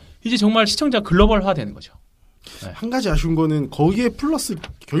아니라 이제 정말 시청자 글로벌화 되는 거죠. 네. 한 가지 아쉬운 거는 거기에 플러스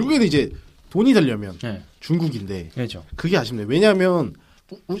결국에는 이제 돈이 되려면 중국인데 그렇죠. 그게 아쉽네. 왜냐하면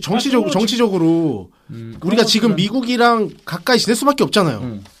정치적으로 우리가 지금 미국이랑 가까이 지낼 수밖에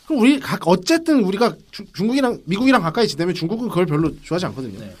없잖아요. 그럼 어쨌든 우리가 중국이랑 미국이랑 가까이 지내면 중국은 그걸 별로 좋아하지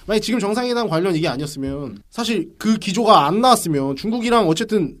않거든요. 네. 만약 지금 정상회담 관련 이게 아니었으면 사실 그 기조가 안 나왔으면 중국이랑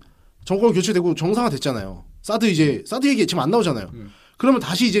어쨌든 정권 교체되고 정상화 됐잖아요. 사드 얘기 지금 안 나오잖아요. 그러면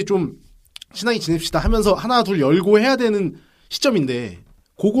다시 이제 좀 친하게 지냅시다 하면서 하나 둘 열고 해야 되는 시점인데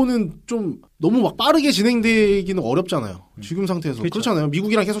그거는 좀 너무 막 빠르게 진행되기는 어렵잖아요. 지금 상태에서. 그렇죠. 그렇잖아요.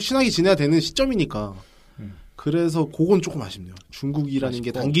 미국이랑 계속 친하게 지내야 되는 시점이니까. 그래서 그건 조금 아쉽네요. 중국이라는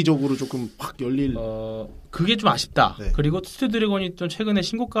게 단기적으로 조금 확 열릴. 그게 좀 아쉽다. 네. 그리고 스튜디오 드래곤이 좀 최근에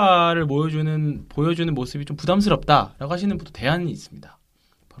신고가를 보여주는 모습이 좀 부담스럽다라고 하시는 분도 대안이 있습니다.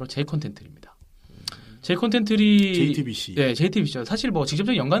 바로 J-콘텐츠입니다. J-콘텐츠리 JTBC. 네, JTBC죠. 사실 뭐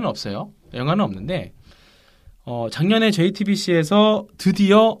직접적인 연관은 없어요. 연관은 없는데 작년에 JTBC에서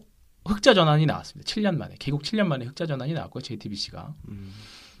드디어 흑자 전환이 나왔습니다. 7년 만에 개국 7년 만에 흑자 전환이 나왔고요. JTBC가.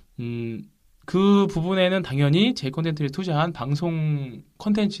 그 부분에는 당연히 J-콘텐츠에 투자한 방송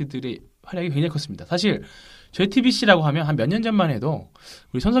콘텐츠들의 활약이 굉장히 컸습니다. 사실 JTBC라고 하면 한 몇 년 전만 해도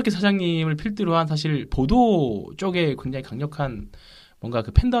우리 손석희 사장님을 필두로 한 사실 보도 쪽에 굉장히 강력한 뭔가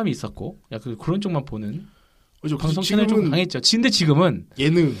그 팬덤이 있었고 약간 그런 쪽만 보는 그렇죠. 방송 채널 좀 강했죠. 근데 지금은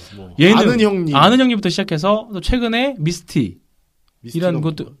예능, 아는 형님부터 시작해서 또 최근에 미스티라는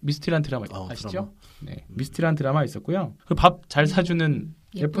것도 미스티라는 드라마 아시죠? 드라마. 네, 미스티라는 드라마 있었고요. 그 밥 잘 사주는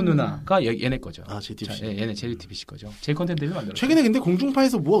예쁜 누나가 얘네 거죠. JTBC. 얘네 JTBC 거죠. J-콘텐츠를 만들었죠. 최근에 근데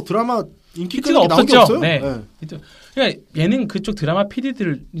공중파에서 뭐 드라마 인기가 없었죠. 없어요? 네. 그러니까 예능 그쪽 드라마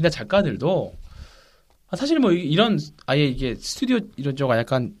PD들이나 작가들도 사실 뭐 이런 아예 이게 스튜디오 이런 쪽가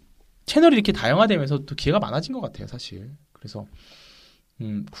약간 채널이 이렇게 다양화되면서 또 기회가 많아진 것 같아요, 사실. 그래서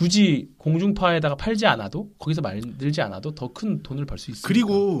굳이 공중파에다가 팔지 않아도 거기서 만들지 않아도 더 큰 돈을 벌 수 있습니다.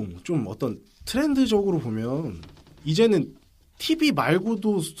 그리고 좀 어떤 트렌드적으로 보면 이제는 TV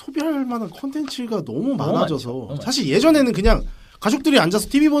말고도 소비할 만한 콘텐츠가 너무 많아져서 사실 예전에는 그냥 가족들이 앉아서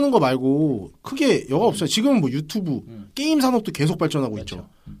TV 보는 거 말고 크게 여가 없어요. 지금은 뭐 유튜브, 게임 산업도 계속 발전하고 있죠.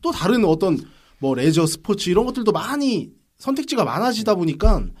 또 다른 어떤 뭐 레저, 스포츠 이런 것들도 많이 선택지가 많아지다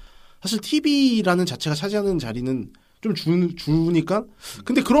보니까 사실 TV라는 자체가 차지하는 자리는 좀 주니까.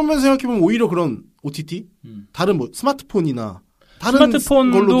 근데 그런 면에서 생각해보면 오히려 그런 OTT? 다른 뭐 스마트폰이나 다른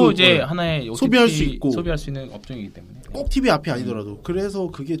스마트폰도 이제 하나의 OTT 소비할 수 있고 소비할 수 있는 업종이기 때문에 꼭 TV 앞이 아니더라도 그래서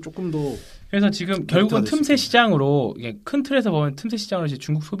그게 조금 더 그래서 지금 결국은 틈새 시장으로 큰 틀에서 보면 틈새 시장으로 이제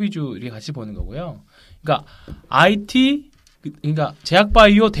중국 소비주를 같이 보는 거고요. 그러니까 IT 그러니까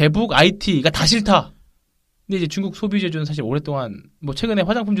제약바이오 대북 IT가 다 싫다. 근데 이제 중국 소비주는 사실 오랫동안 뭐 최근에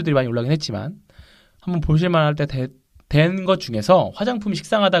화장품주들이 많이 올라가긴 했지만 한번 보실만할 때 된 것 중에서 화장품이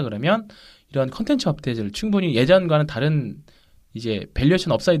식상하다 그러면 이런 컨텐츠 업체들 충분히 예전과는 다른 이제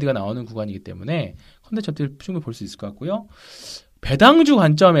밸류에이션 업사이드가 나오는 구간이기 때문에 컨텐츠 업체를 충분히 볼 수 있을 것 같고요. 배당주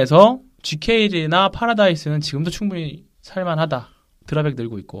관점에서 GK나 파라다이스는 지금도 충분히 살만하다. 드랍백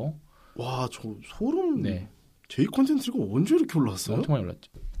늘고 있고. 와, 저 소름. 네. J 콘텐츠가 언제 이렇게 올랐어요? 엄청 많이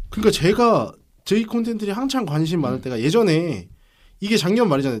올랐죠. 그러니까 제가 J 콘텐츠에 한창 관심 많을 때가 예전에 이게 작년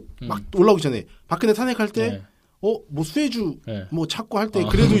말이잖아요. 막 올라오기 전에 박근혜 탄핵할 때 네. 뭐 수혜주 네. 뭐 찾고 할 때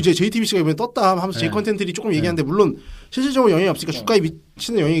그래도 이제 JTBC가 이번에 떴다 하면서 J 콘텐츠들이 조금 얘기하는데 물론 실질적으로 영향이 없으니까 주가에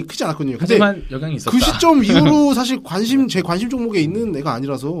미치는 영향이 크지 않았거든요. 근데 하지만 영향이 있었다. 그 시점 이후로 사실 제 관심 종목에 있는 애가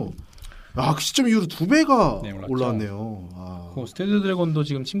아니라서 그 시점 이후로 2배가 네, 올라왔네요. 스테드 드래곤도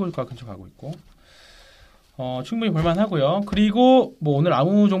지금 친구들과 근처 가고 있고. 충분히 볼만하고요. 그리고 뭐 오늘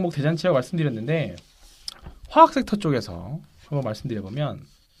아무 종목 대잔치라고 말씀드렸는데 화학 섹터 쪽에서 한번 말씀드려보면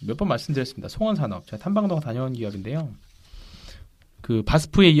몇 번 말씀드렸습니다. 송원산업 제가 탐방동 다녀온 기업인데요. 그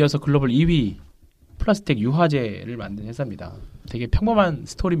바스프에 이어서 글로벌 2위 플라스틱 유화제를 만든 회사입니다. 되게 평범한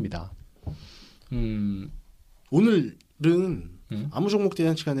스토리입니다. 오늘은 아무 종목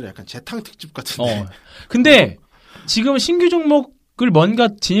대잔치가 아니라 약간 재탕 특집 같은데. 근데 지금 신규 종목을 뭔가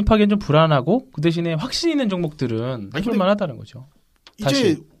진입하기엔 좀 불안하고 그 대신에 확신 있는 종목들은 해볼만 하다는 거죠.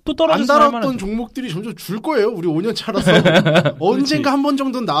 이제 또 떨어져서 안 달았던 종목들이 점점 줄 거예요. 우리 5년 차라서 언젠가 한 번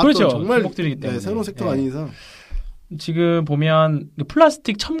정도는 나왔던 그렇죠. 정말 종목들이기 때문에. 새로운 섹터가 아닌 이상. 지금 보면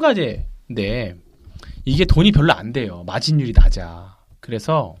플라스틱 첨가제인데 이게 돈이 별로 안 돼요. 마진율이 낮아.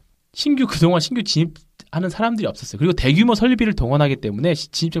 그래서 그동안 신규 진입하는 사람들이 없었어요. 그리고 대규모 설비를 동원하기 때문에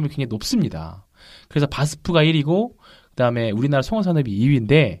진입점이 굉장히 높습니다. 그래서 바스프가 1위고 그다음에 우리나라 송원산업이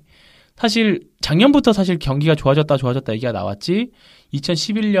 2위인데 사실 작년부터 사실 경기가 좋아졌다 얘기가 나왔지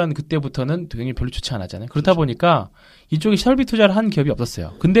 2011년 그때부터는 굉장히 별로 좋지 않았잖아요. 그렇다 보니까 이쪽에 설비 투자를 한 기업이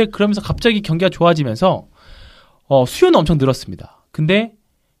없었어요. 근데 그러면서 갑자기 경기가 좋아지면서 수요는 엄청 늘었습니다. 근데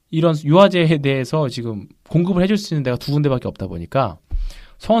이런 유화제에 대해서 지금 공급을 해줄 수 있는 데가 2군데밖에 없다 보니까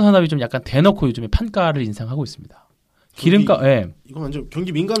송원산업이 좀 약간 대놓고 요즘에 판가를 인상하고 있습니다. 기름값, 이거 완전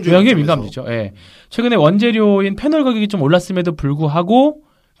경기 민감주. 경기 민감주죠. 예. 최근에 원재료인 페놀 가격이 좀 올랐음에도 불구하고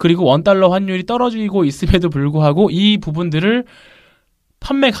그리고 원달러 환율이 떨어지고 있음에도 불구하고 이 부분들을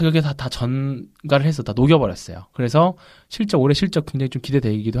판매 가격에 다 전가를 해서 다 녹여버렸어요. 그래서 올해 실적 굉장히 좀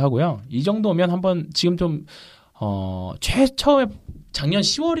기대되기도 하고요. 이 정도면 한번 지금 좀, 처음에 작년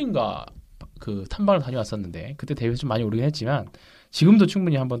 10월인가 그 탐방을 다녀왔었는데 그때 대비해서 좀 많이 오르긴 했지만 지금도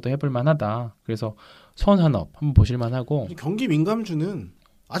충분히 한번 또 해볼 만하다. 그래서 송원산업 한번 보실 만하고. 경기 민감주는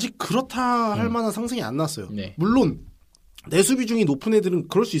아직 그렇다 할 만한 상승이 안 났어요. 네. 물론 내수 비중이 높은 애들은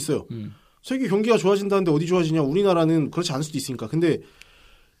그럴 수 있어요. 세계 경기가 좋아진다는데 어디 좋아지냐? 우리나라는 그렇지 않을 수도 있으니까. 근데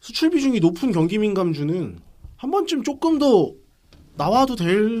수출 비중이 높은 경기 민감주는 한 번쯤 조금 더 나와도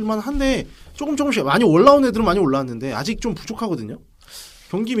될 만한데 조금씩 많이 올라온 애들은 많이 올라왔는데 아직 좀 부족하거든요.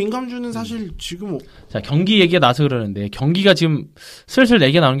 경기 민감주는 사실 지금 자, 경기 얘기가 나서 그러는데 경기가 지금 슬슬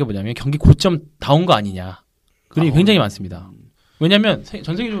얘기가 나오는 게 뭐냐면 경기 고점 다운 거 아니냐. 그림이 굉장히 많습니다. 왜냐하면 전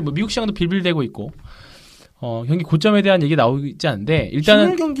세계적으로 뭐 미국 시장도 빌빌대고 있고 경기 고점에 대한 얘기 나오지 않는데 일단은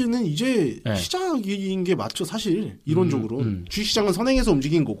신일 경기는 이제 시작인 게 맞죠. 사실 이론적으로 주식시장은 선행해서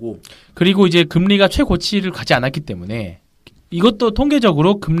움직인 거고 그리고 이제 금리가 최고치를 가지 않았기 때문에 이것도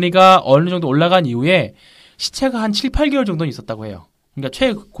통계적으로 금리가 어느 정도 올라간 이후에 시체가 한 7, 8개월 정도는 있었다고 해요. 그러니까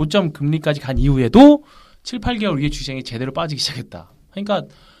최고점 금리까지 간 이후에도 7, 8개월 위에 주식시장이 제대로 빠지기 시작했다. 그러니까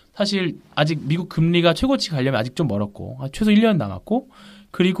사실 아직 미국 금리가 최고치 가려면 아직 좀 멀었고 최소 1년 남았고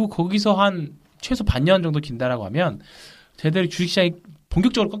그리고 거기서 한 최소 반년 정도 긴다라고 하면 제대로 주식시장이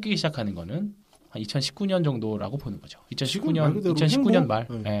본격적으로 꺾이기 시작하는 거는 한 2019년 정도라고 보는 거죠. 2019년 말.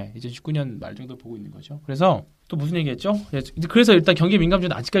 네, 2019년 말 정도 보고 있는 거죠. 그래서 또 무슨 얘기했죠? 그래서 일단 경기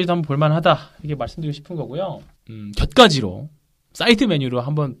민감주는 아직까지도 한번 볼만하다 이게 말씀드리고 싶은 거고요. 곁가지로 사이드 메뉴로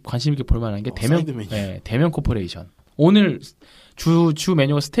한번 관심 있게 볼만한 게 대면 코퍼레이션. 오늘 주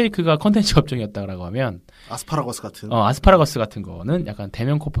메뉴가 스테이크가 컨텐츠 업종이었다라고 하면 아스파라거스 같은 거는 약간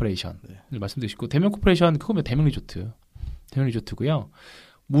대면 코퍼레이션을 말씀드리고 싶고 대면 코퍼레이션 그거면 대면 리조트고요.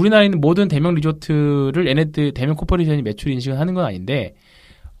 우리나라에 있는 모든 대면 리조트를 얘네들 대면 코퍼레이션이 매출 인식을 하는 건 아닌데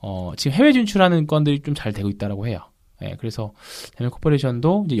지금 해외 진출하는 건들이 좀 잘 되고 있다라고 해요. 네, 그래서 대면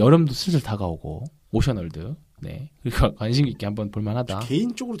코퍼레이션도 이제 여름도 슬슬 다가오고 오션월드 그러니까 관심 있게 한번 볼만하다.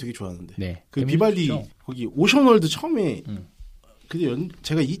 개인적으로 되게 좋아하는데. 네, 그 비발디 거기 오션월드 처음에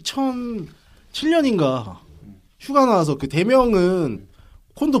제가 2007년인가 휴가 나와서 그 대명은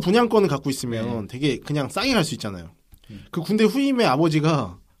콘도 분양권을 갖고 있으면 되게 그냥 싸게 갈 수 있잖아요. 그 군대 후임의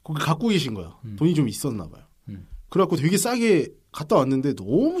아버지가 거기 갖고 계신 거야. 돈이 좀 있었나 봐요. 그래갖고 되게 싸게 갔다 왔는데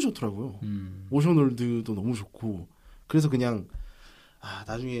너무 좋더라고요. 오션월드도 너무 좋고 그래서 그냥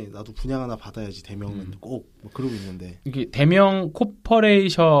나중에 나도 분양 하나 받아야지 대명은 꼭 뭐 그러고 있는데 이게 대명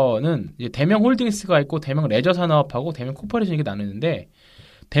코퍼레이션은 이제 대명 홀딩스가 있고 대명 레저 산업하고 대명 코퍼레이션 이렇게 나누는데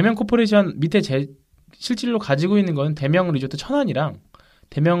대명 코퍼레이션 밑에 실질로 가지고 있는 건 대명 리조트 천안이랑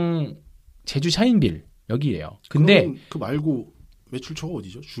대명 제주 샤인빌 여기예요. 근데 그 말고 매출처가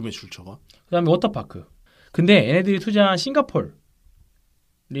어디죠? 주 매출처가? 그다음에 워터파크. 근데 얘네들이 투자한 싱가폴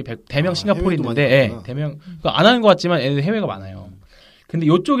대명 싱가폴이 있는데 대명 안 하는 것 같지만 얘네들 해외가 많아요. 근데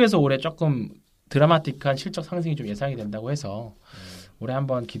이쪽에서 올해 조금 드라마틱한 실적 상승이 좀 예상이 된다고 해서 올해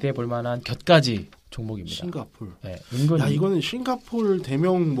한번 기대해 볼 만한 곁가지 종목입니다. 싱가폴. 네, 은근히. 야, 이거는 싱가폴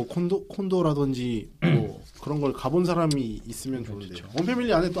대명 뭐 콘도라든지 뭐 그런 걸 가본 사람이 있으면 좋은데요.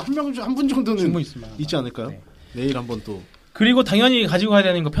 원패밀리 안에 또 한 분 정도는 있지 않을까요? 네. 내일 한번 또. 그리고 당연히 가지고 가야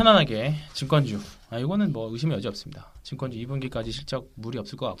되는 거 편안하게 증권주. 이거는 뭐 의심의 여지 없습니다. 증권주 2분기까지 실적 무리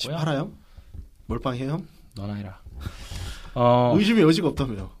없을 것 같고요. 팔아요? 몰빵해요? 너나 해라. 의심의 여지가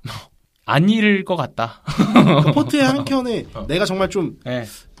없다며요. 안 잃을 것 같다. 그 포트의 한 켠에 내가 정말 좀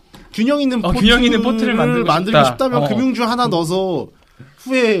균형 있는 포트를 만들고 싶다면 금융주 하나 넣어서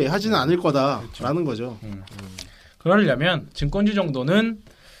후회하지는 않을 거다라는 거죠. 그러려면 증권주 정도는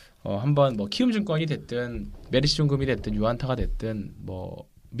한번 뭐 키움증권이 됐든 메리츠증금이 됐든 유한타가 됐든 뭐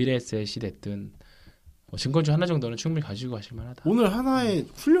미래에셋이 됐든 증권주 하나 정도는 충분히 가지고 가실 만하다. 오늘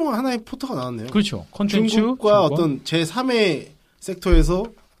훌륭한 하나의 포트가 나왔네요. 그렇죠. 콘텐츠 중국과 어떤 제3의 섹터에서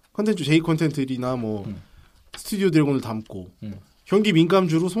콘텐츠 J 콘텐츠들이나 뭐 스튜디오 드래곤을 담고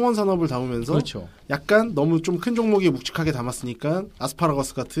경기민감주로 송원산업을 담으면서 그렇죠. 약간 너무 좀 큰 종목에 묵직하게 담았으니까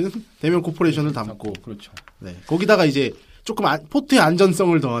아스파라거스 같은 대면 코퍼레이션을 담고 그렇죠. 네. 거기다가 이제 조금 포트의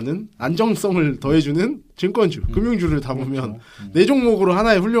안정성을 더해주는 증권주, 금융주를 담으면 그렇죠. 네 종목으로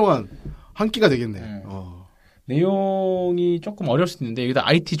하나의 훌륭한 한 끼가 되겠네. 내용이 조금 어려울 수 있는데 여기다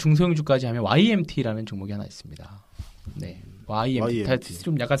IT 중소형주까지 하면 YMT라는 종목이 하나 있습니다. 네. YMT.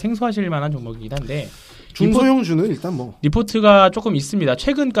 좀 약간 생소하실 만한 종목이긴 한데 중소형주는 일단 뭐 리포트가 조금 있습니다.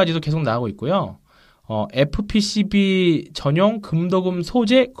 최근까지도 계속 나오고 있고요. FPCB 전용 금도금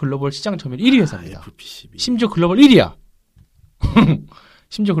소재 글로벌 시장 점유율 1위 회사입니다. FPCB. 심지어 글로벌 1위야.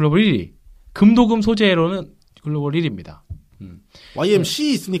 심지어 글로벌 1위. 금도금 소재로는 글로벌 1위입니다.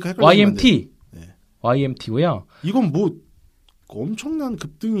 YMC 있으니까 헷갈리면 YMT. 네. YMT고요. 이건 뭐 엄청난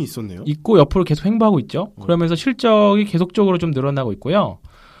급등이 있었네요. 있고 옆으로 계속 횡보하고 있죠. 그러면서 실적이 계속적으로 좀 늘어나고 있고요.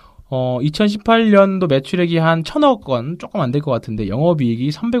 2018년도 매출액이 한 1,000억 원 조금 안 될 것 같은데 영업이익이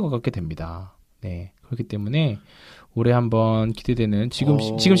 300억 가깝게 됩니다. 네. 그렇기 때문에 올해 한번 기대되는 지금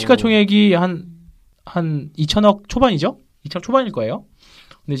시가총액이 한 2,000억 초반이죠? 2,000억 초반일 거예요.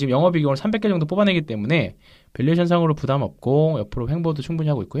 근데 지금 영업이익이 오늘 300개 정도 뽑아내기 때문에 밸류에이션상으로 부담 없고 옆으로 횡보도 충분히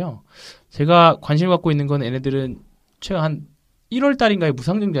하고 있고요. 제가 관심을 갖고 있는 건 얘네들은 최근 한 1월 달인가에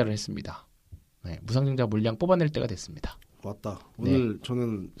무상증자를 했습니다. 네, 무상증자 물량 뽑아낼 때가 됐습니다. 왔다. 오늘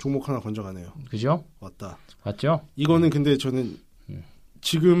저는 종목 하나 건져가네요. 그죠? 왔다. 맞죠? 이거는 근데 저는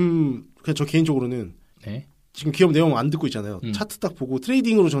지금 그냥 저 개인적으로는 지금 기업 내용 안 듣고 있잖아요. 차트 딱 보고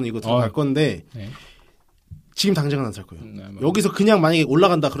트레이딩으로 저는 이거 들어갈 건데 지금 당장은 안 살 거예요. 여기서 그냥 만약에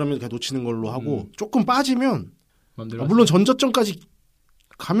올라간다 그러면 그냥 놓치는 걸로 하고 조금 빠지면 물론 전저점까지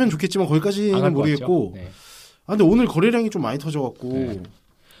가면 좋겠지만 거기까지는 모르겠고 근데 오늘 거래량이 좀 많이 터져갖고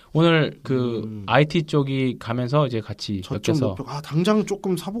오늘 그 IT 쪽이 가면서 이제 같이 엮여서 당장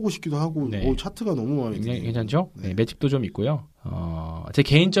조금 사보고 싶기도 하고 차트가 너무 마음에 드네요. 괜찮죠? 네, 매집도 좀 있고요. 제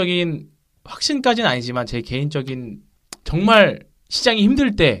개인적인 확신까지는 아니지만 제 개인적인 정말 시장이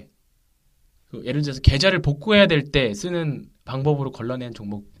힘들 때 예를 들어서 계좌를 복구해야 될 때 쓰는 방법으로 걸러낸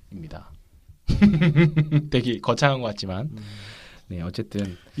종목입니다. 되게 거창한 것 같지만 네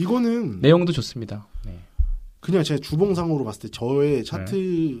어쨌든 이거는 내용도 좋습니다. 네. 그냥 제 주봉상으로 봤을 때 저의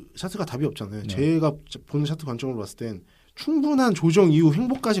차트가 답이 없잖아요. 제가 보는 차트 관점으로 봤을 땐 충분한 조정 이후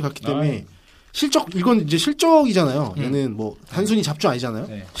횡보까지 갔기 때문에 이건 이제 실적이잖아요. 얘는 뭐 단순히 잡주 아니잖아요.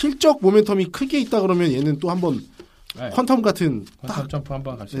 실적 모멘텀이 크게 있다 그러면 얘는 또 한번 퀀텀 같은 퀀텀 점프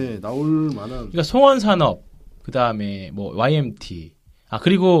한번 갈 수 있어요. 나올 만한. 그러니까 송원산업 그다음에 뭐 YMT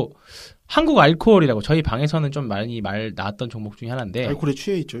그리고 한국 알코올이라고 저희 방에서는 좀 많이 말 나왔던 종목 중에 하나인데 알코올에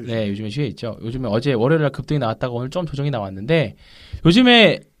취해 있죠. 요즘. 네, 요즘에 취해 있죠. 요즘에 어제 월요일날 급등이 나왔다가 오늘 좀 조정이 나왔는데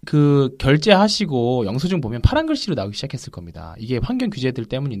요즘에 그 결제하시고 영수증 보면 파란 글씨로 나오기 시작했을 겁니다. 이게 환경 규제들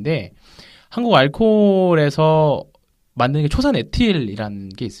때문인데 한국 알코올에서 만드는 게 초산 에틸이라는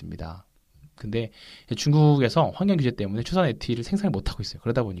게 있습니다. 근데 중국에서 환경 규제 때문에 초산 에틸을 생산을 못 하고 있어요.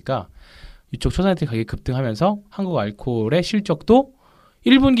 그러다 보니까 이쪽 초산 에틸 가격이 급등하면서 한국 알코올의 실적도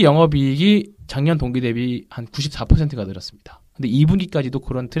 1분기 영업이익이 작년 동기 대비 한 94%가 늘었습니다. 근데 2분기까지도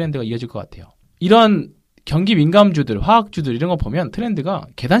그런 트렌드가 이어질 것 같아요. 이런 경기 민감주들, 화학주들 이런 거 보면 트렌드가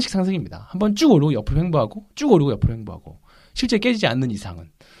계단식 상승입니다. 한번 쭉 오르고 옆으로 횡보하고 쭉 오르고 옆으로 횡보하고 실제 깨지지 않는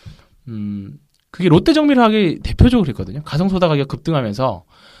이상은 그게 롯데정밀화학이 대표적으로 그랬거든요. 가성소다 가격 급등하면서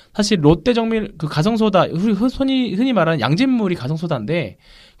사실 롯데 정밀 그 가성소다 흔히 말하는 양잿물이 가성소다인데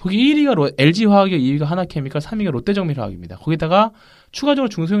거기 1위가 LG 화학이고 2위가 하나케미칼, 3위가 롯데 정밀화학입니다. 거기다가 추가적으로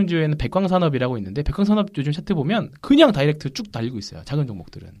중소형주에는 백광산업이라고 있는데 백광산업 요즘 차트 보면 그냥 다이렉트 쭉 달리고 있어요. 작은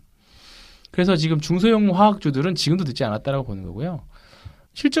종목들은. 그래서 지금 중소형 화학주들은 지금도 늦지 않았다라고 보는 거고요.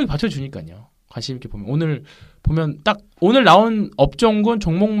 실적이 받쳐주니까요. 관심 있게 보면 오늘 보면 딱 오늘 나온 업종군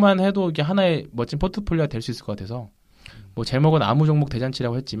종목만 해도 이게 하나의 멋진 포트폴리오가 될 수 있을 것 같아서 뭐 제목은 아무 종목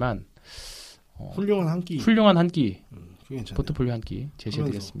대잔치라고 했지만 훌륭한 한 끼 포트폴리오 한 끼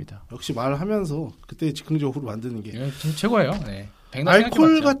제시해드렸습니다. 역시 말하면서 그때 즉흥적으로 만드는 게 최고예요. 네.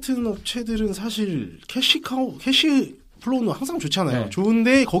 알콜 같은 업체들은 사실 캐시 플로우는 항상 좋잖아요. 네.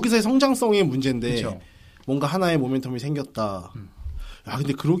 좋은데 거기서의 성장성의 문제인데 그쵸. 뭔가 하나의 모멘텀이 생겼다. 야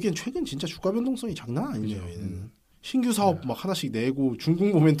근데 그러기엔 최근 진짜 주가 변동성이 장난 아니네요. 신규 사업 막 하나씩 내고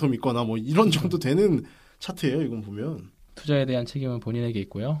중국 모멘텀 있거나 뭐 이런 정도 되는 차트예요. 이건 보면. 투자에 대한 책임은 본인에게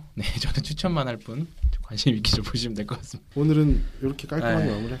있고요. 네, 저는 추천만 할 뿐 관심 있게 좀 보시면 될 것 같습니다. 오늘은 이렇게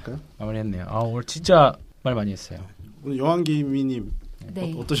깔끔하게 마무리할까요? 마무리했네요. 오늘 진짜 말 많이 했어요. 오늘 여왕개미님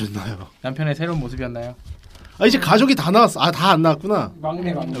네. 어떠셨나요? 남편의 새로운 모습이었나요? 이제 가족이 다 나왔어. 다 안 나왔구나.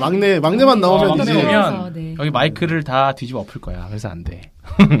 막내만 나오면 이제 네. 여기 마이크를 다 뒤집어 엎을 거야. 그래서 안 돼.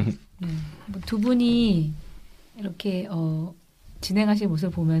 뭐 두 분이 이렇게 진행하시는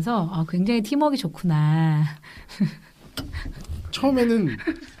모습을 보면서 굉장히 팀워크가 좋구나. 처음에는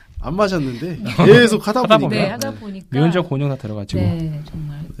안 맞았는데 계속 하다 보니까 미운적 곤욕 다 들어가지고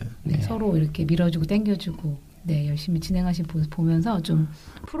정말 서로 이렇게 밀어주고 당겨주고 열심히 진행하신 모습 보면서 좀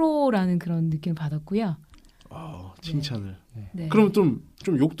프로라는 그런 느낌을 받았고요. 칭찬을. 네. 그럼 좀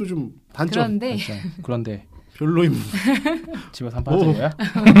욕도 좀 단점. 그런데 별로임. 집에서 한 판 하는 거야?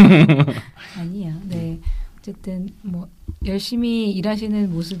 아니야. 네. 어쨌든 뭐 열심히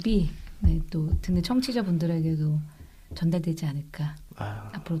일하시는 모습이 또 듣는 청취자분들에게도 전달되지 않을까.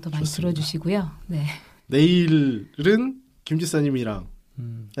 앞으로 더 많이 들어주시고요. 네. 내일은 김지사님이랑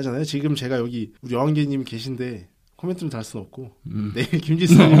하잖아요. 지금 제가 여기 우리 여왕개님 계신데 코멘트를 달 수는 없고 내일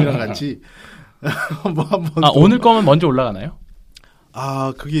김지사님이랑 같이 한번 오늘 거면 먼저 올라가나요?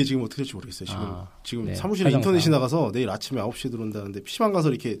 그게 지금 어떻게 될지 모르겠어요. 지금 사무실에 인터넷이 나가서 내일 아침에 9시에 들어온다는데 PC방 가서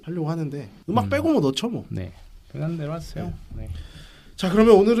이렇게 하려고 하는데 음악 빼고 뭐 넣죠 뭐. 네. 편한 대로 하세요. 네. 자,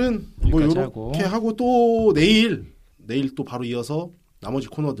 그러면 오늘은 뭐 이렇게 하고 또 내일 또 바로 이어서 나머지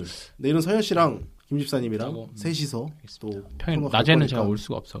코너들. 내일은 서현 씨랑 김 집사님이랑 셋이서 또 평일 낮에는 제가 올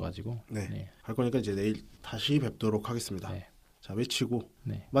수가 없어가지고 갈 거니까 이제 내일 다시 뵙도록 하겠습니다. 네. 자, 외치고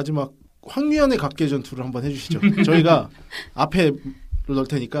마지막 황유연의 각계 전투를 한번 해주시죠. 저희가 앞에 넣을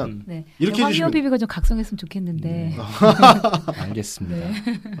테니까 이렇게 해주시면. 황유연 PB가 좀 각성했으면 좋겠는데.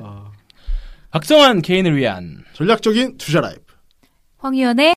 알겠습니다. 각성한 개인을 위한 전략적인 투자 라이프. 황유연의